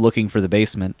I go looking for the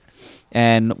basement.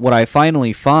 And what I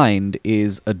finally find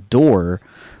is a door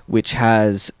which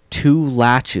has 2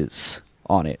 latches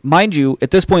on it. Mind you,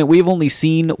 at this point, we've only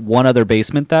seen one other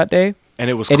basement that day. And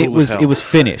it was cool as hell. It was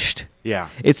finished. Yeah.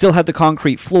 It still had the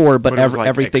concrete floor, but it was like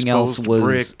everything else exposed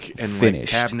was brick and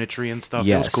finished. like cabinetry and stuff.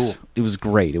 Yes, It was cool. It was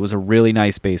great. It was a really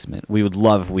nice basement. We would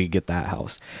love if we get that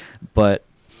house. But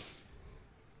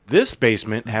This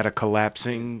basement had a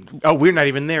collapsing... Oh, we're not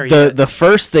even there yet. the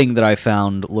first thing that I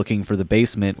found looking for the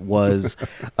basement was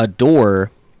a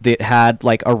door that had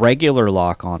like a regular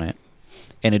lock on it,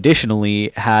 and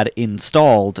additionally had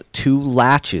installed 2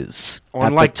 latches On,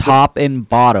 at like, the top and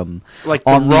bottom, like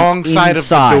the on wrong side of the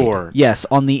inside. door. Yes,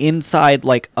 on the inside,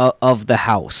 like of the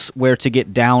house, where to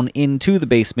get down into the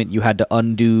basement, you had to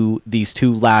undo these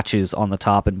 2 latches on the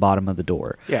top and bottom of the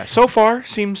door. Yeah, so far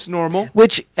seems normal.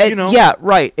 Which, You know. yeah,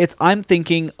 right. I'm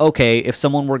thinking, okay, if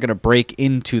someone were going to break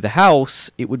into the house,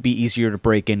 it would be easier to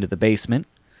break into the basement,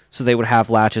 so they would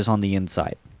have latches on the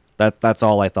inside. That's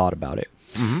all I thought about it.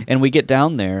 Mm-hmm. And we get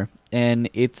down there, and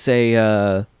it's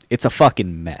a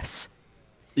fucking mess.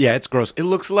 Yeah, it's gross. It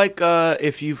looks like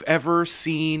if you've ever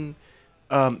seen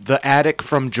the attic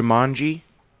from Jumanji.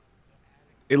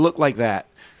 It looked like that,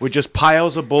 with just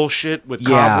piles of bullshit with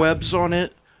cobwebs on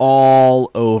it. All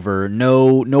over.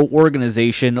 No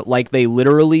organization. Like, they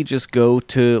literally just go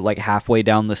to, like, halfway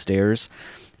down the stairs,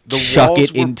 chuck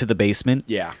it into the basement.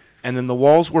 Yeah, and then the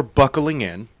walls were buckling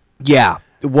in. Yeah.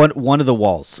 One of the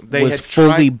walls They was had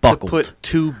fully tried buckled. to put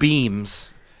 2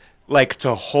 beams, like,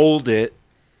 to hold it.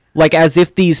 Like, as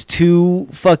if these 2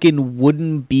 fucking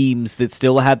wooden beams that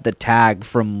still had the tag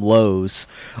from Lowe's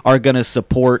are going to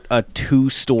support a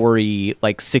 2-story,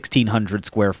 like, 1,600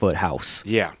 square foot house.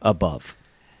 Yeah. Above.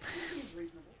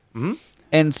 Mm-hmm.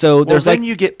 And so there's then like...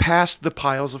 you get past the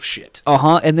piles of shit.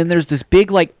 And then there's this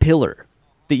big, like, pillar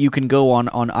that you can go on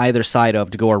either side of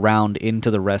to go around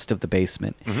into the rest of the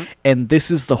basement. Mm-hmm. And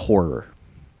this is the horror.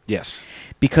 Yes.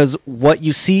 Because what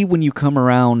you see when you come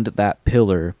around that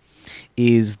pillar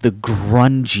is the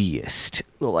grungiest,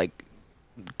 like,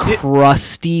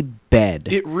 crusty bed.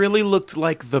 It really looked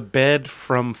like the bed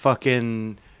from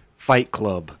fucking Fight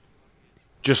Club.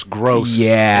 Just gross.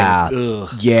 Yeah. And, ugh.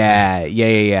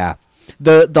 Yeah.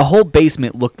 The whole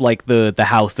basement looked like the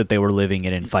house that they were living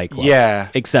in Fight Club. Yeah.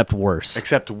 Except worse.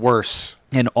 Except worse.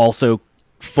 And also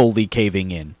fully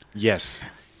caving in. Yes.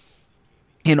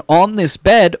 And on this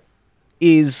bed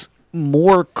is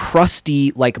more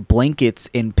crusty, like, blankets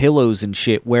and pillows and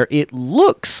shit, where it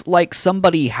looks like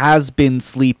somebody has been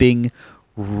sleeping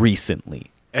recently.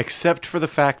 Except for the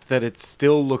fact that it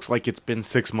still looks like it's been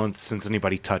 6 months since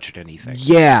anybody touched anything.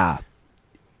 Yeah.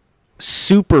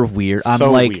 Super weird.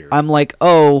 Weird. I'm like,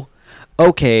 oh,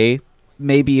 okay,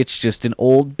 maybe it's just an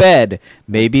old bed.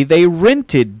 Maybe they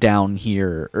rented down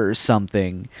here or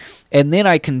something. And then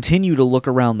I continue to look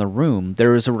around the room.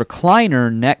 There is a recliner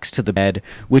next to the bed,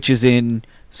 which is in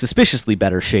suspiciously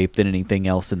better shape than anything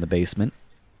else in the basement.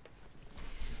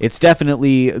 It's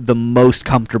definitely the most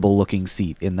comfortable looking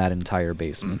seat in that entire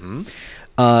basement.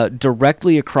 Mm-hmm.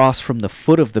 Directly across from the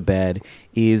foot of the bed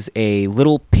is a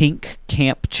little pink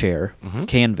camp chair,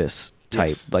 canvas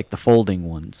type, like the folding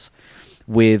ones,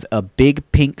 with a big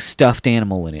pink stuffed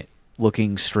animal in it,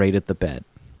 looking straight at the bed.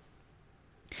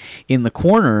 In the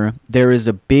corner, there is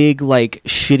a big, like,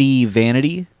 shitty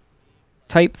vanity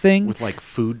type thing with like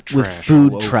food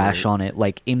trash on it,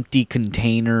 like empty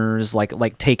containers, like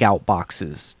takeout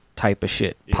boxes type of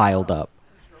shit piled up.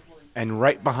 And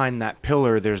right behind that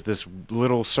pillar there's this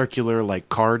little circular like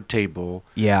card table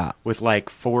with like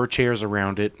 4 chairs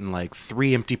around it and like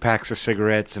 3 empty packs of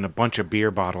cigarettes and a bunch of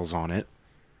beer bottles on it.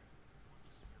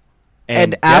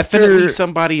 And definitely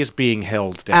somebody is being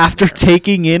held down after there.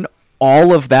 Taking in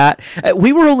all of that.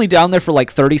 We were only down there for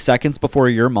like 30 seconds before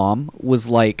your mom was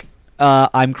like,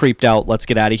 I'm creeped out, let's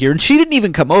get out of here. And she didn't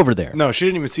even come over there. No, she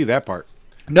didn't even see that part.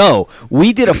 No,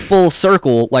 we did a full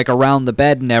circle, like, around the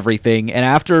bed and everything, and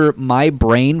after my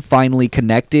brain finally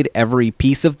connected every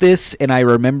piece of this, and I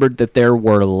remembered that there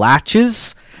were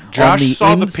latches on the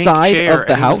saw inside the pink chair of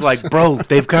the and house. He was like, bro,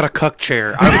 they've got a cuck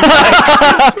chair.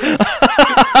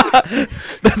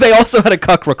 They also had a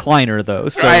cuck recliner, though.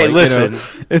 So, hey, like, listen, you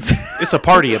know, it's a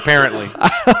party, apparently.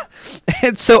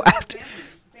 And so after...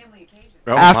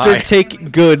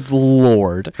 Good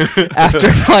lord.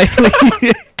 After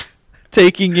finally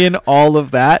taking in all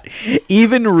of that,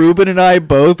 even Ruben and I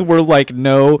both were like,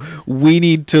 no, we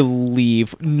need to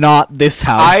leave, not this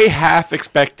house. I half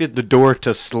expected the door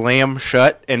to slam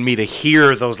shut and me to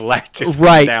hear those latches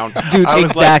come down. Dude, I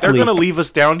was exactly. like, they're going to leave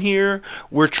us down here.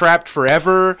 We're trapped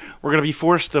forever. We're going to be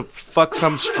forced to fuck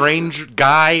some strange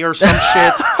guy or some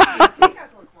shit.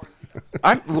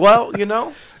 Well, you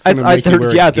know. They're going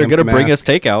to bring us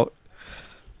takeout.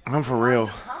 I'm for real.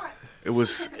 It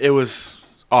was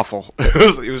awful.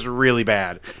 It was really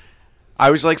bad.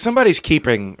 I was like, somebody's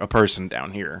keeping a person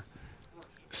down here.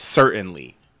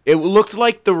 Certainly. It looked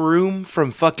like the room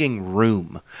from fucking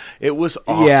Room. It was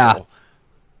awful. Yeah.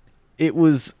 It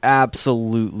was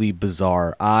absolutely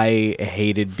bizarre. I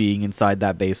hated being inside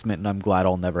that basement, and I'm glad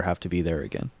I'll never have to be there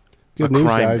again. Good news,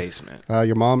 guys. Basement.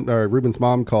 Your mom, Ruben's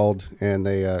mom, called, and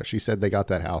she said they got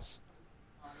that house.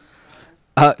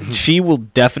 She will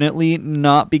definitely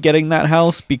not be getting that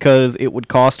house because it would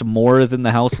cost more than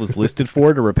the house was listed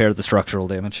for to repair the structural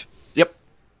damage. Yep.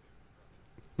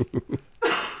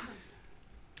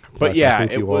 But yeah, I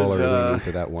think you all are leaning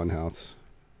to that one house.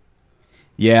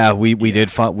 Yeah, we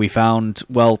did. We found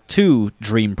 2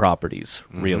 dream properties,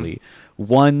 really.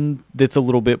 One that's a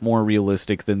little bit more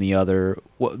realistic than the other.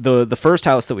 The first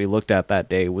house that we looked at that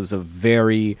day was a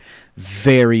very,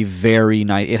 very, very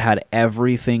nice. It had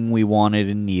everything we wanted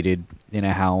and needed in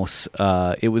a house.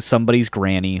 It was somebody's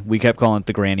granny. We kept calling it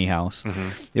the granny house.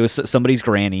 It was somebody's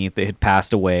granny that had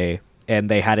passed away, and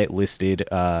they had it listed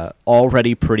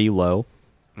already pretty low.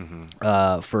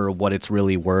 For what it's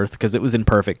really worth, because it was in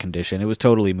perfect condition. It was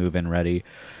totally move-in ready.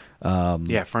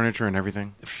 Furniture and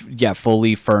everything.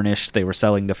 Fully furnished. They were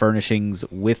selling the furnishings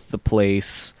with the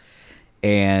place,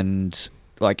 and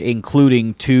like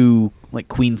including 2 like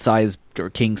queen size or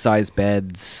king size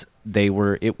beds.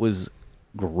 It was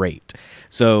great.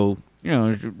 So, you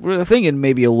know, we're thinking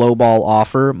maybe a lowball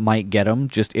offer might get them,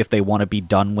 just if they want to be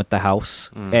done with the house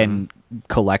and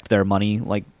collect their money.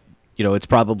 Like, you know, it's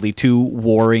probably 2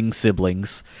 warring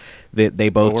siblings that they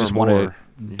both just want to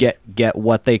get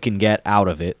what they can get out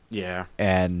of it. Yeah.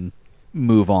 And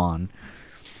move on.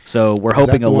 So we're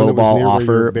hoping a lowball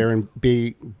offer.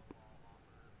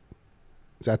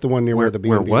 Is that the one near where the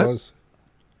B&B was?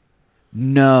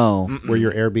 No. Where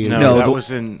your Airbnb? No, that was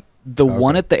in the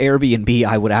one at the Airbnb.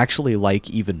 I would actually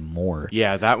like even more.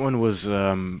 Yeah, that one was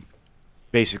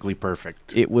basically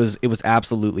perfect. It was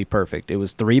absolutely perfect. It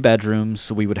was 3 bedrooms,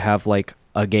 so we would have like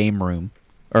a game room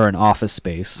or an office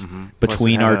space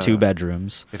between our 2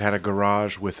 bedrooms. It had a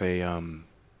garage with a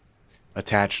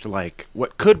attached to like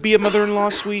what could be a mother-in-law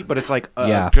suite, but it's like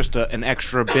just an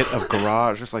extra bit of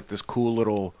garage, just like this cool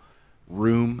little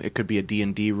room. It could be a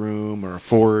D&D room or a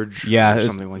forge, or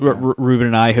something like that. Ruben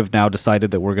and I have now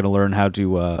decided that we're going to learn how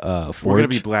to forge. We're going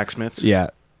to be blacksmiths. Yeah,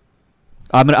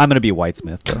 I'm gonna be a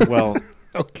whitesmith. Though. Well,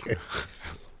 okay.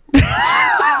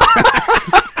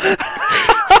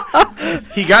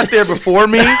 He got there before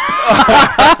me.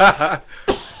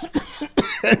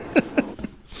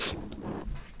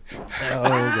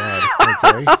 Oh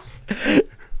God. Okay.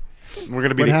 We're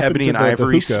gonna be the Ebony and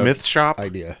Ivory Smith shop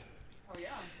idea.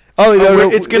 Oh no,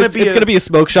 it's gonna be a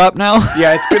smoke shop now.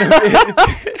 Yeah,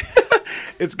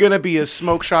 it's gonna be a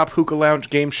smoke shop, hookah lounge,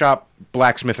 game shop,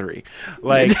 blacksmithery.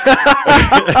 Like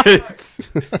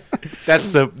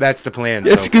that's the plan.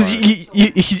 It's because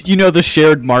you know the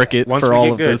shared market for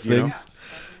all of those things.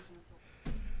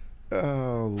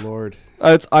 Oh Lord.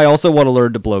 I also want to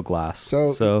learn to blow glass.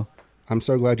 So I'm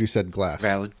so glad you said glass.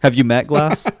 Valid. Have you met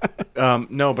Glass?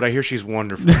 No, but I hear she's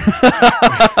wonderful.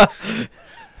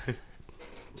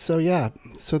 So yeah,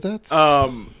 so that's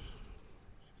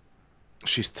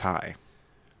she's Thai.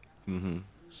 Mm-hmm.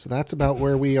 So that's about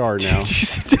where we are now.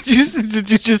 Did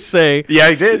you just say? Yeah,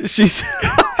 I did. She's.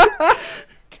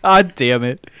 God damn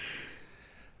it!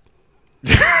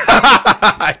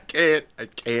 I can't.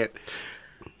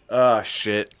 Oh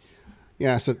shit.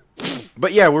 Yeah. So.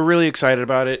 But yeah, we're really excited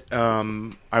about it.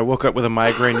 I woke up with a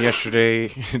migraine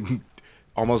yesterday,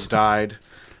 almost died.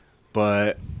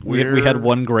 But we had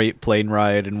one great plane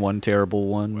ride and one terrible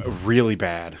one. Really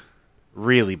bad.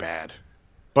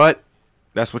 But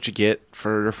that's what you get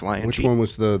for flying. Which cheap. one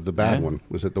was the bad one?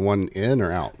 Was it the one in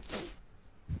or out?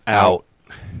 Out.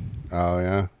 Oh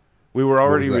yeah. We were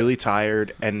already really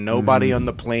tired, and nobody on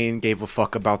the plane gave a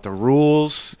fuck about the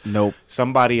rules. Nope.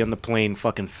 Somebody on the plane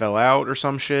fucking fell out or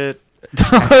some shit.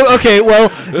 Okay, well,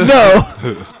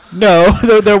 no,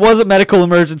 there was a medical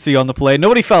emergency on the plane.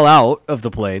 Nobody fell out of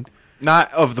the plane.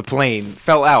 Not of the plane,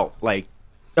 fell out like.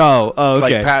 Oh,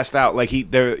 okay. Like passed out, like we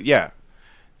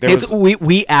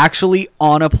actually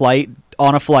on a flight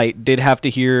did have to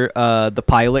hear the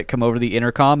pilot come over the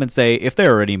intercom and say, if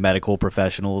there are any medical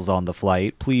professionals on the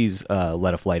flight, please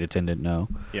let a flight attendant know.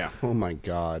 Yeah. Oh my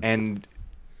God. And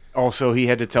also he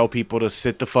had to tell people to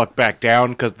sit the fuck back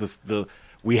down because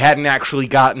we hadn't actually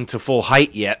gotten to full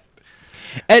height yet.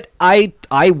 And I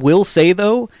will say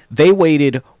though, they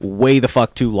waited way the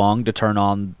fuck too long to turn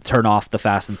off the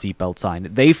fasten seatbelt sign.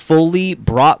 They fully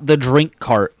brought the drink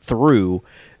cart through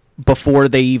before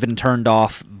they even turned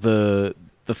off the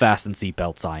fasten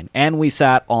seatbelt sign. And we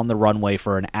sat on the runway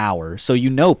for an hour, so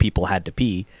people had to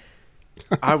pee.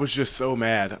 I was just so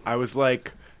mad. I was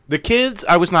like, the kids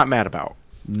I was not mad about.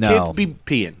 No. Kids be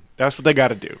peeing. That's what they got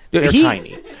to do. They're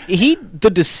tiny. The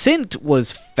descent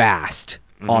was fast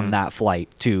on that flight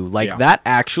too. That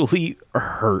actually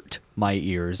hurt my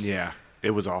ears. Yeah,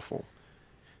 it was awful.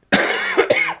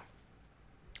 I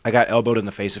got elbowed in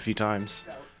the face a few times.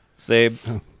 Same.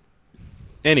 Oh.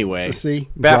 Anyway, so see,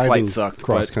 that flight sucked.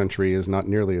 Cross country is not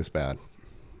nearly as bad.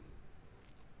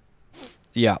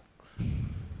 Yeah.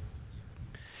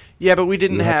 Yeah, but we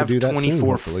didn't have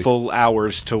 24 full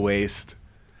hours to waste.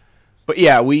 But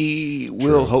yeah, we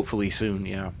will hopefully soon,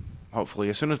 yeah. Hopefully,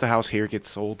 as soon as the house here gets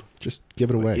sold. Just give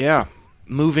it away. Yeah.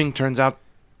 Moving turns out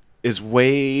is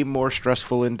way more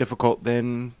stressful and difficult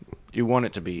than you want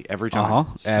it to be every time.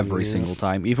 Every single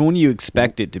time. Even when you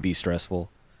expect it to be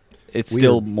stressful, it's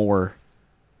still more.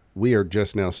 We are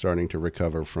just now starting to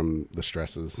recover from the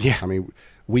stresses. Yeah. I mean,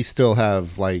 we still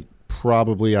have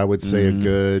probably, I would say, a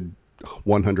good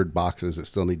 100 boxes that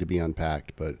still need to be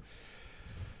unpacked. But,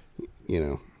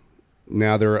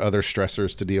 now there are other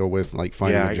stressors to deal with, like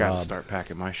finding a job. Yeah, I got to start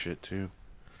packing my shit, too.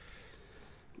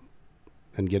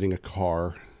 And getting a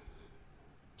car.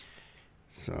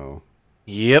 So.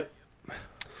 Yep.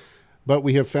 But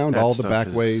we have found all the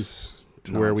back ways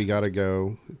to where we got to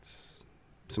go. It's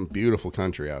some beautiful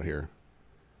country out here.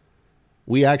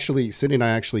 Cindy and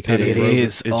I actually kind of drove. It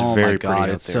is. It's oh very my God,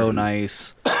 pretty it's out there. so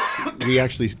nice. We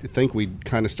actually think we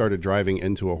kind of started driving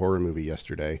into a horror movie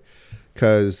yesterday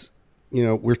because,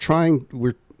 we're trying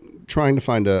to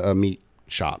find a meat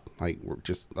shop, we're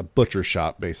just a butcher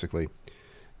shop basically.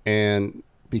 And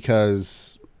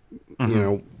because,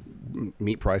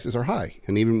 meat prices are high.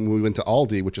 And even when we went to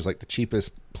Aldi, which is the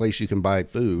cheapest place you can buy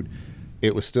food,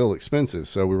 it was still expensive.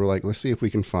 So we were like, let's see if we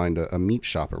can find a meat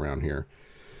shop around here.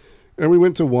 And we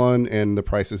went to one, and the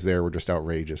prices there were just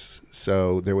outrageous.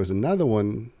 So there was another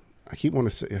one. I can't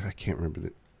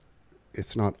remember.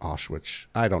 It's not Auschwitz.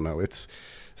 I don't know. It's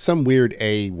some weird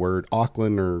A word,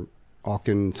 Auckland or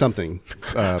Auckland something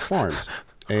farms.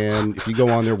 And if you go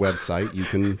on their website, you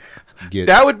can get.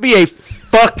 That would be a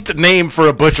fucked name for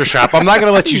a butcher shop. I'm not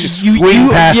gonna let you swing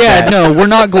past yeah, that. no, we're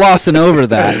not glossing over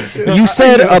that. You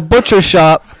said a butcher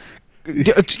shop.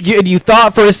 You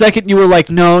thought for a second, you were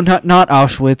like, no, not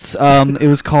Auschwitz. It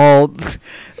was called.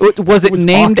 Was it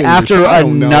named Auchen's, after I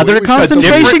don't know. another It was just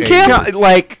concentration different. camp?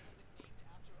 Like,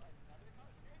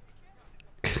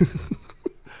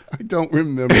 I don't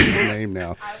remember his name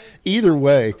now. Either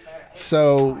way,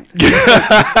 so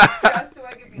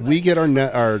we get our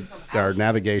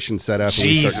navigation set up and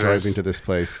we start driving to this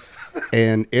place,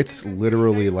 and it's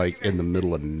literally like in the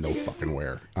middle of no fucking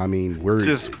where. I mean,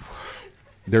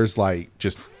 there's like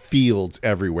just fields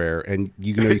everywhere, and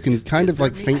you know you can kind of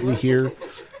like faintly hear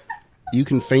like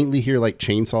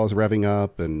chainsaws revving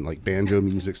up and like banjo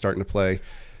music starting to play,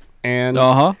 and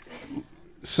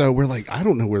so we're like, I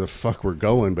don't know where the fuck we're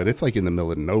going, but it's like in the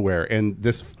middle of nowhere, and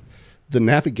the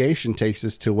navigation takes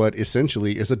us to what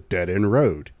essentially is a dead end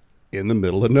road in the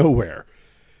middle of nowhere,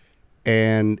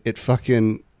 and it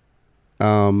fucking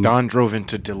Don drove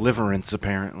into Deliverance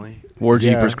apparently, Or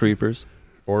Jeepers Creepers.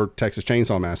 Or Texas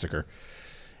Chainsaw Massacre.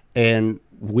 And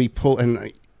we pull,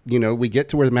 and you know, we get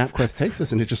to where the MapQuest takes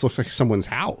us, and it just looks like someone's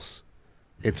house.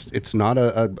 It's not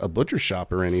a butcher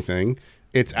shop or anything.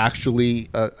 It's actually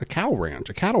a cattle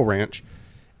ranch.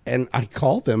 And I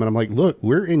called them, and I'm like, look,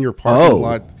 we're in your parking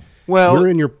lot. Well, we're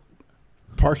in your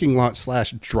parking lot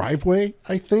 / driveway,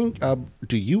 I think.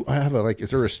 Do you have is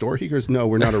there a store? He goes, no,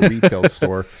 we're not a retail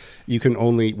store. You can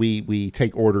only, we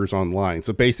take orders online.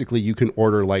 So basically you can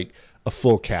order like a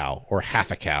full cow or half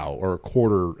a cow or a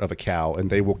quarter of a cow, and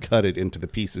they will cut it into the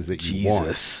pieces that you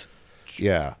want.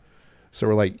 Yeah. So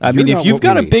we're like, I mean, if you've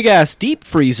got a big ass deep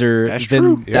freezer, That's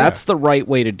then true. that's the right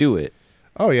way to do it.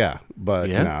 Oh yeah. But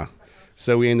nah.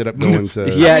 So we ended up going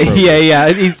to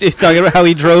Yeah. He's talking about how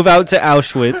he drove out to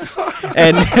Auschwitz,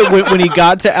 and when he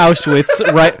got to Auschwitz,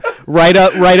 right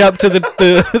up to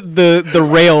the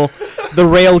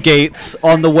rail gates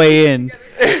on the way in.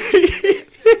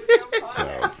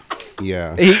 So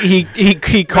yeah,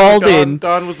 he called in.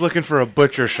 Don was looking for a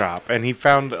butcher shop, and he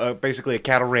found basically a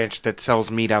cattle ranch that sells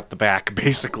meat out the back,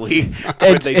 basically.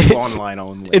 But they do online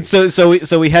only. And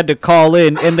so we had to call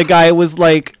in, and the guy was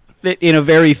like, in a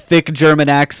very thick German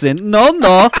accent, no,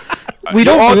 we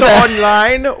don't do order that.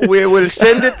 online, we will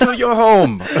send it to your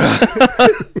home.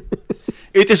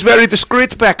 It is very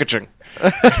discreet packaging.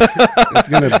 it's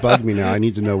gonna bug me now. I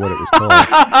need to know what it was called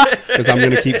because I'm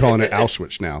gonna keep calling it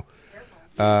Auschwitz now.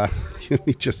 Give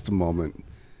me just a moment.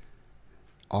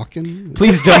 Aachen?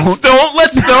 Please don't.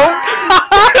 Let's don't.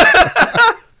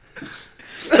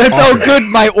 That's how good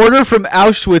my order from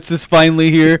Auschwitz is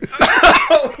finally here.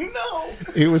 Oh no!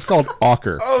 It was called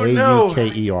Auker. Oh no!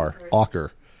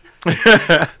 Auker.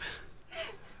 Auker.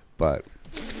 But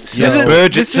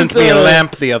Burgess sent me a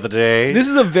lamp the other day. This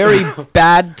is a very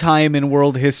bad time in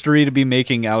world history to be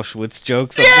making Auschwitz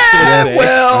jokes. yes,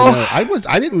 well,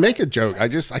 I didn't make a joke. I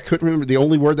couldn't remember the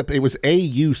only word that it was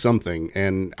AU something,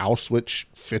 and Auschwitz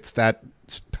fits that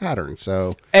pattern.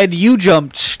 So and you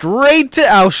jumped straight to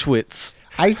Auschwitz.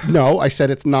 I said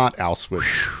it's not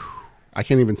Auschwitz. I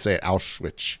can't even say it.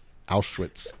 Auschwitz.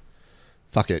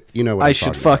 Fuck it. You know what I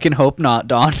should fucking hope not,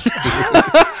 Don.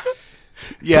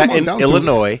 yeah, in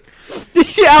Illinois.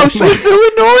 Auschwitz,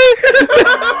 Illinois.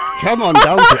 Come on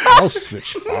down to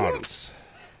Auschwitz, France.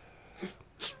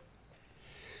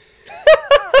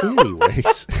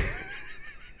 Anyways,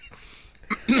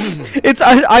 it's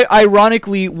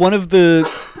ironically one of the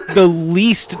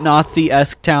least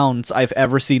Nazi-esque towns I've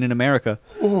ever seen in America.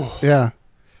 yeah.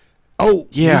 Oh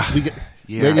yeah.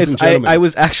 Ladies and gentlemen, I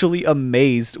was actually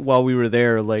amazed while we were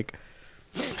there. Like,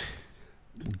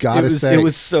 it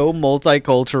was so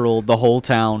multicultural, the whole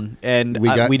town, and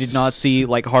we did not see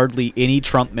like hardly any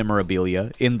Trump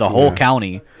memorabilia in the whole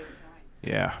county.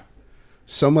 Yeah,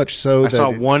 so much so I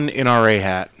saw one NRA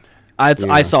hat.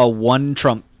 I saw one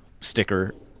Trump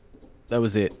sticker. That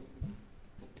was it.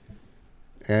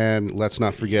 And let's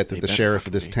not forget that the sheriff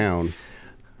of this town,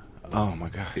 oh my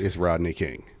god, is Rodney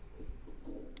King.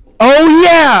 Oh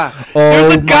yeah,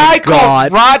 there's a guy God.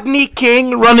 called Rodney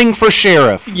King running for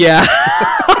sheriff. Yeah.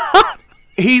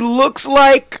 He looks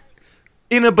like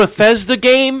in a Bethesda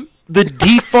game the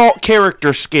default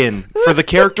character skin for the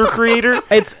character creator.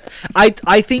 I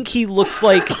think he looks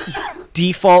like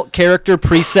default character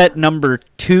preset number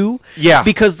 2. Yeah.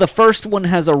 Because the first one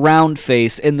has a round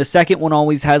face and the second one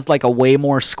always has like a way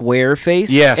more square face.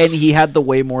 Yes. And he had the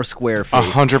way more square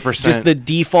face. 100%. Just the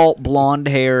default blonde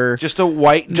hair. Just a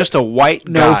white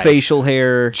no guy. facial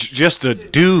hair. Just a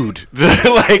dude.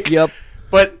 Like, yep.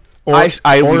 But we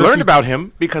learned about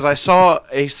him because I saw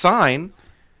a sign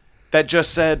that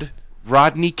just said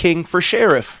Rodney King for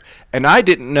sheriff. And I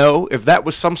didn't know if that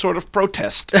was some sort of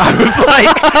protest. I was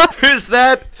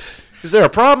like, is there a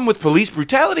problem with police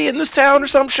brutality in this town or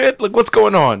some shit? Like, what's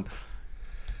going on?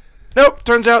 Nope,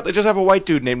 turns out they just have a white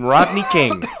dude named Rodney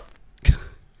King.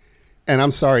 And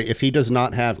I'm sorry, if he does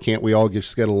not have "Can't we all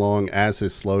just get along" as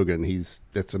his slogan,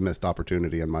 it's a missed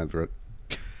opportunity on my throat.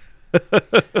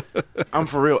 I'm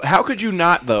for real. How could you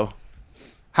not, though?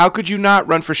 How could you not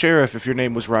run for sheriff if your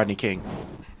name was Rodney King?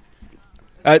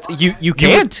 You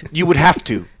can't. You would have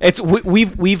to.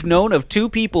 We've known of two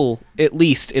people at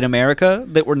least in America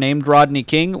that were named Rodney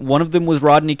King. One of them was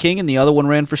Rodney King, and the other one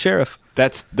ran for sheriff.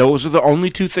 Those are the only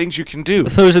two things you can do.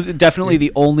 Those are definitely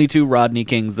the only two Rodney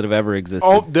Kings that have ever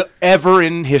existed. Ever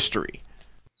in history.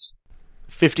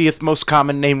 50th most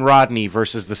common name Rodney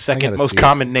versus the second most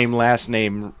common name last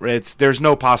name. There's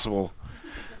no possible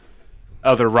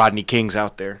other Rodney Kings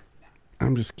out there.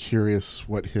 I'm just curious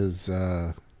what his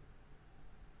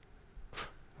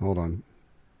hold on.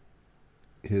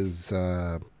 His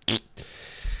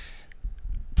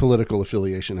political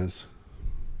affiliation is.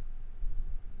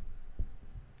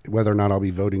 Whether or not I'll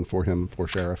be voting for him for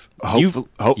sheriff.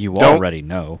 You already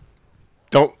know.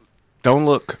 Don't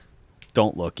look.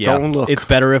 Don't look. Yeah. Don't look. It's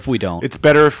better if we don't. It's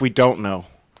better if we don't know,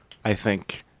 I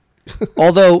think.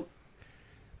 Although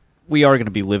we are going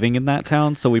to be living in that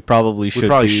town, so we probably should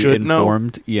be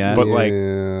informed. Know, yeah. But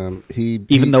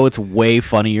even though it's way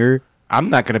funnier. I'm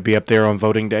not going to be up there on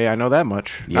voting day. I know that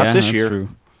much. Yeah, not this that's year. True.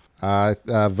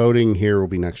 Voting here will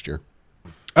be next year.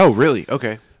 Oh, really?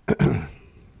 Okay.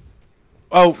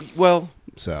 Oh, well.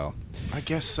 So. I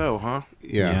guess so, huh?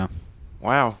 Yeah.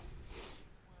 Wow.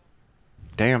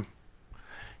 Damn.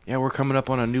 Yeah, we're coming up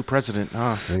on a new president,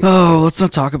 huh? Oh, let's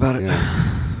not talk about it.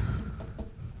 Yeah.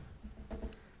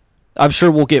 I'm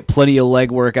sure we'll get plenty of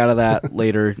legwork out of that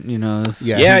later. You know.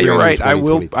 Yeah, you're right. I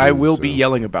will be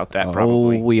yelling about that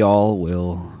probably. Oh, we all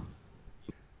will.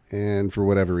 And for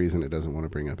whatever reason, it doesn't want to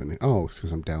bring up anything. Oh, it's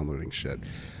because I'm downloading shit.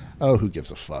 Oh, who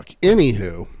gives a fuck?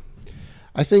 Anywho,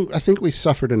 I think we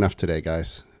suffered enough today,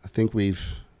 guys. I think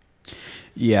we've.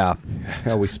 Yeah.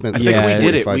 Hell, we spent. I think we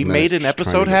did it. We made an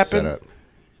episode happen.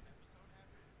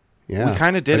 Yeah, we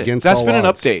kind of did it. That's been an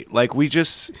update. Like we're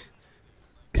just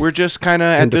kind of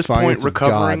at this point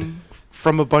recovering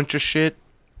from a bunch of shit.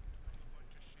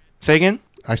 Say again?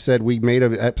 I said we made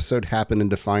an episode happen in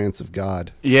defiance of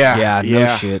God. Yeah.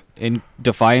 No shit. In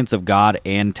defiance of God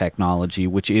and technology,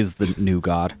 which is the new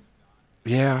God.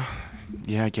 Yeah,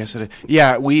 I guess it is.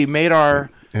 Yeah, we made our.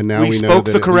 And now we spoke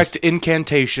the correct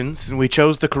incantations, and we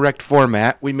chose the correct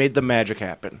format. We made the magic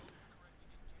happen.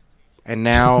 And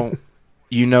now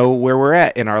you know where we're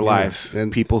at in our lives.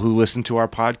 And people who listen to our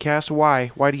podcast, why?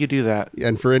 Why do you do that?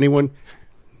 And for anyone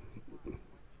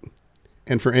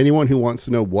who wants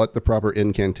to know what the proper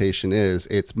incantation is,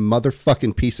 it's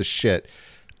motherfucking piece of shit.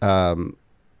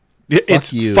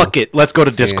 It's you. Fuck it. Let's go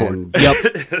to Discord. Yep.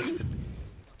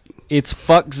 It's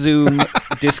fuck Zoom.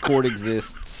 Discord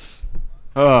exists.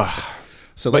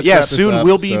 So but yeah, soon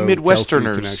we'll be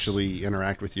Midwesterners. Kelsey can actually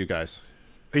interact with you guys.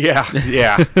 Yeah.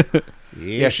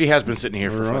 Yeah, she has been sitting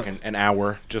here for fucking an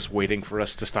hour just waiting for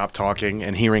us to stop talking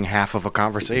and hearing half of a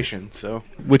conversation. So,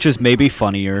 which is maybe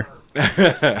funnier.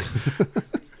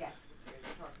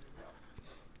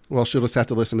 Well, she'll just have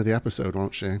to listen to the episode,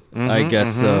 won't she? Mm-hmm, I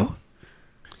guess so.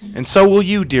 And so will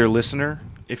you, dear listener.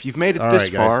 If you've made it this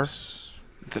far,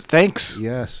 thanks.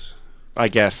 Yes. I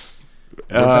guess.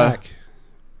 We're back.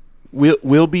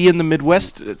 We'll be in the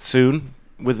Midwest soon,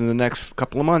 within the next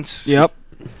couple of months. Yep.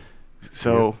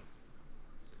 So,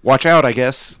 watch out, I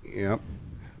guess. Yep.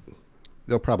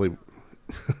 They'll probably.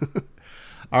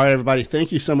 All right, everybody.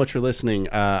 Thank you so much for listening.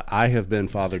 I have been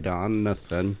Father Don.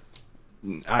 Nothing.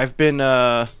 I've been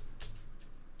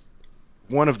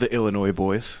one of the Illinois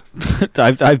boys.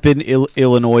 I've been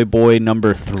Illinois boy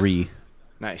number 3.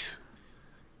 Nice.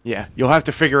 Yeah, you'll have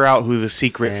to figure out who the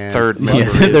secret third member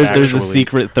is. There's a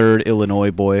secret third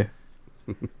Illinois boy.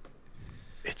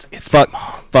 It's fuck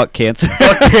cancer.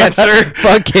 Fuck cancer.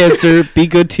 Fuck cancer. Be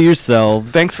good to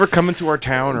yourselves. Thanks for coming to our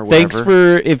town or whatever. Thanks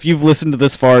for, if you've listened to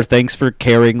this far, thanks for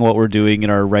caring what we're doing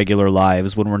in our regular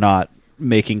lives when we're not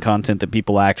making content that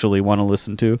people actually want to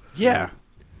listen to. Yeah.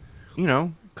 You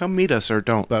know, come meet us or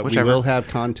don't. But whichever. We will have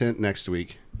content next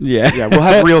week. Yeah. Yeah, we'll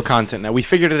have real content now. We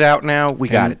figured it out now. We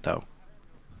got it, though.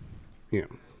 Yeah.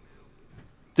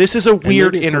 This is a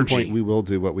weird energy. At some energy. point we will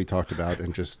do what we talked about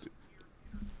and just...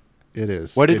 It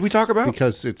is. What did we talk about?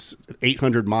 Because it's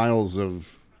 800 miles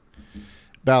of...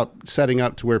 About setting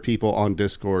up to where people on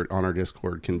our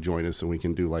Discord can join us and we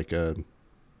can do like a...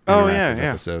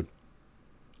 episode.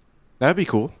 That'd be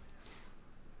cool.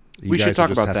 We should talk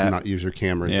about have that. To not use your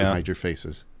cameras and hide your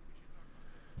faces.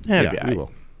 Yeah, we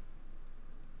will.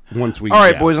 Once we. All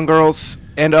right, boys and girls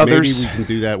and others. Maybe we can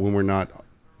do that when we're not.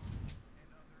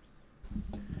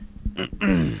 All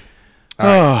right.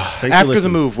 Thanks for After the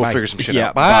listening. move, we'll Bye. figure some shit Yeah,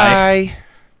 out. Bye.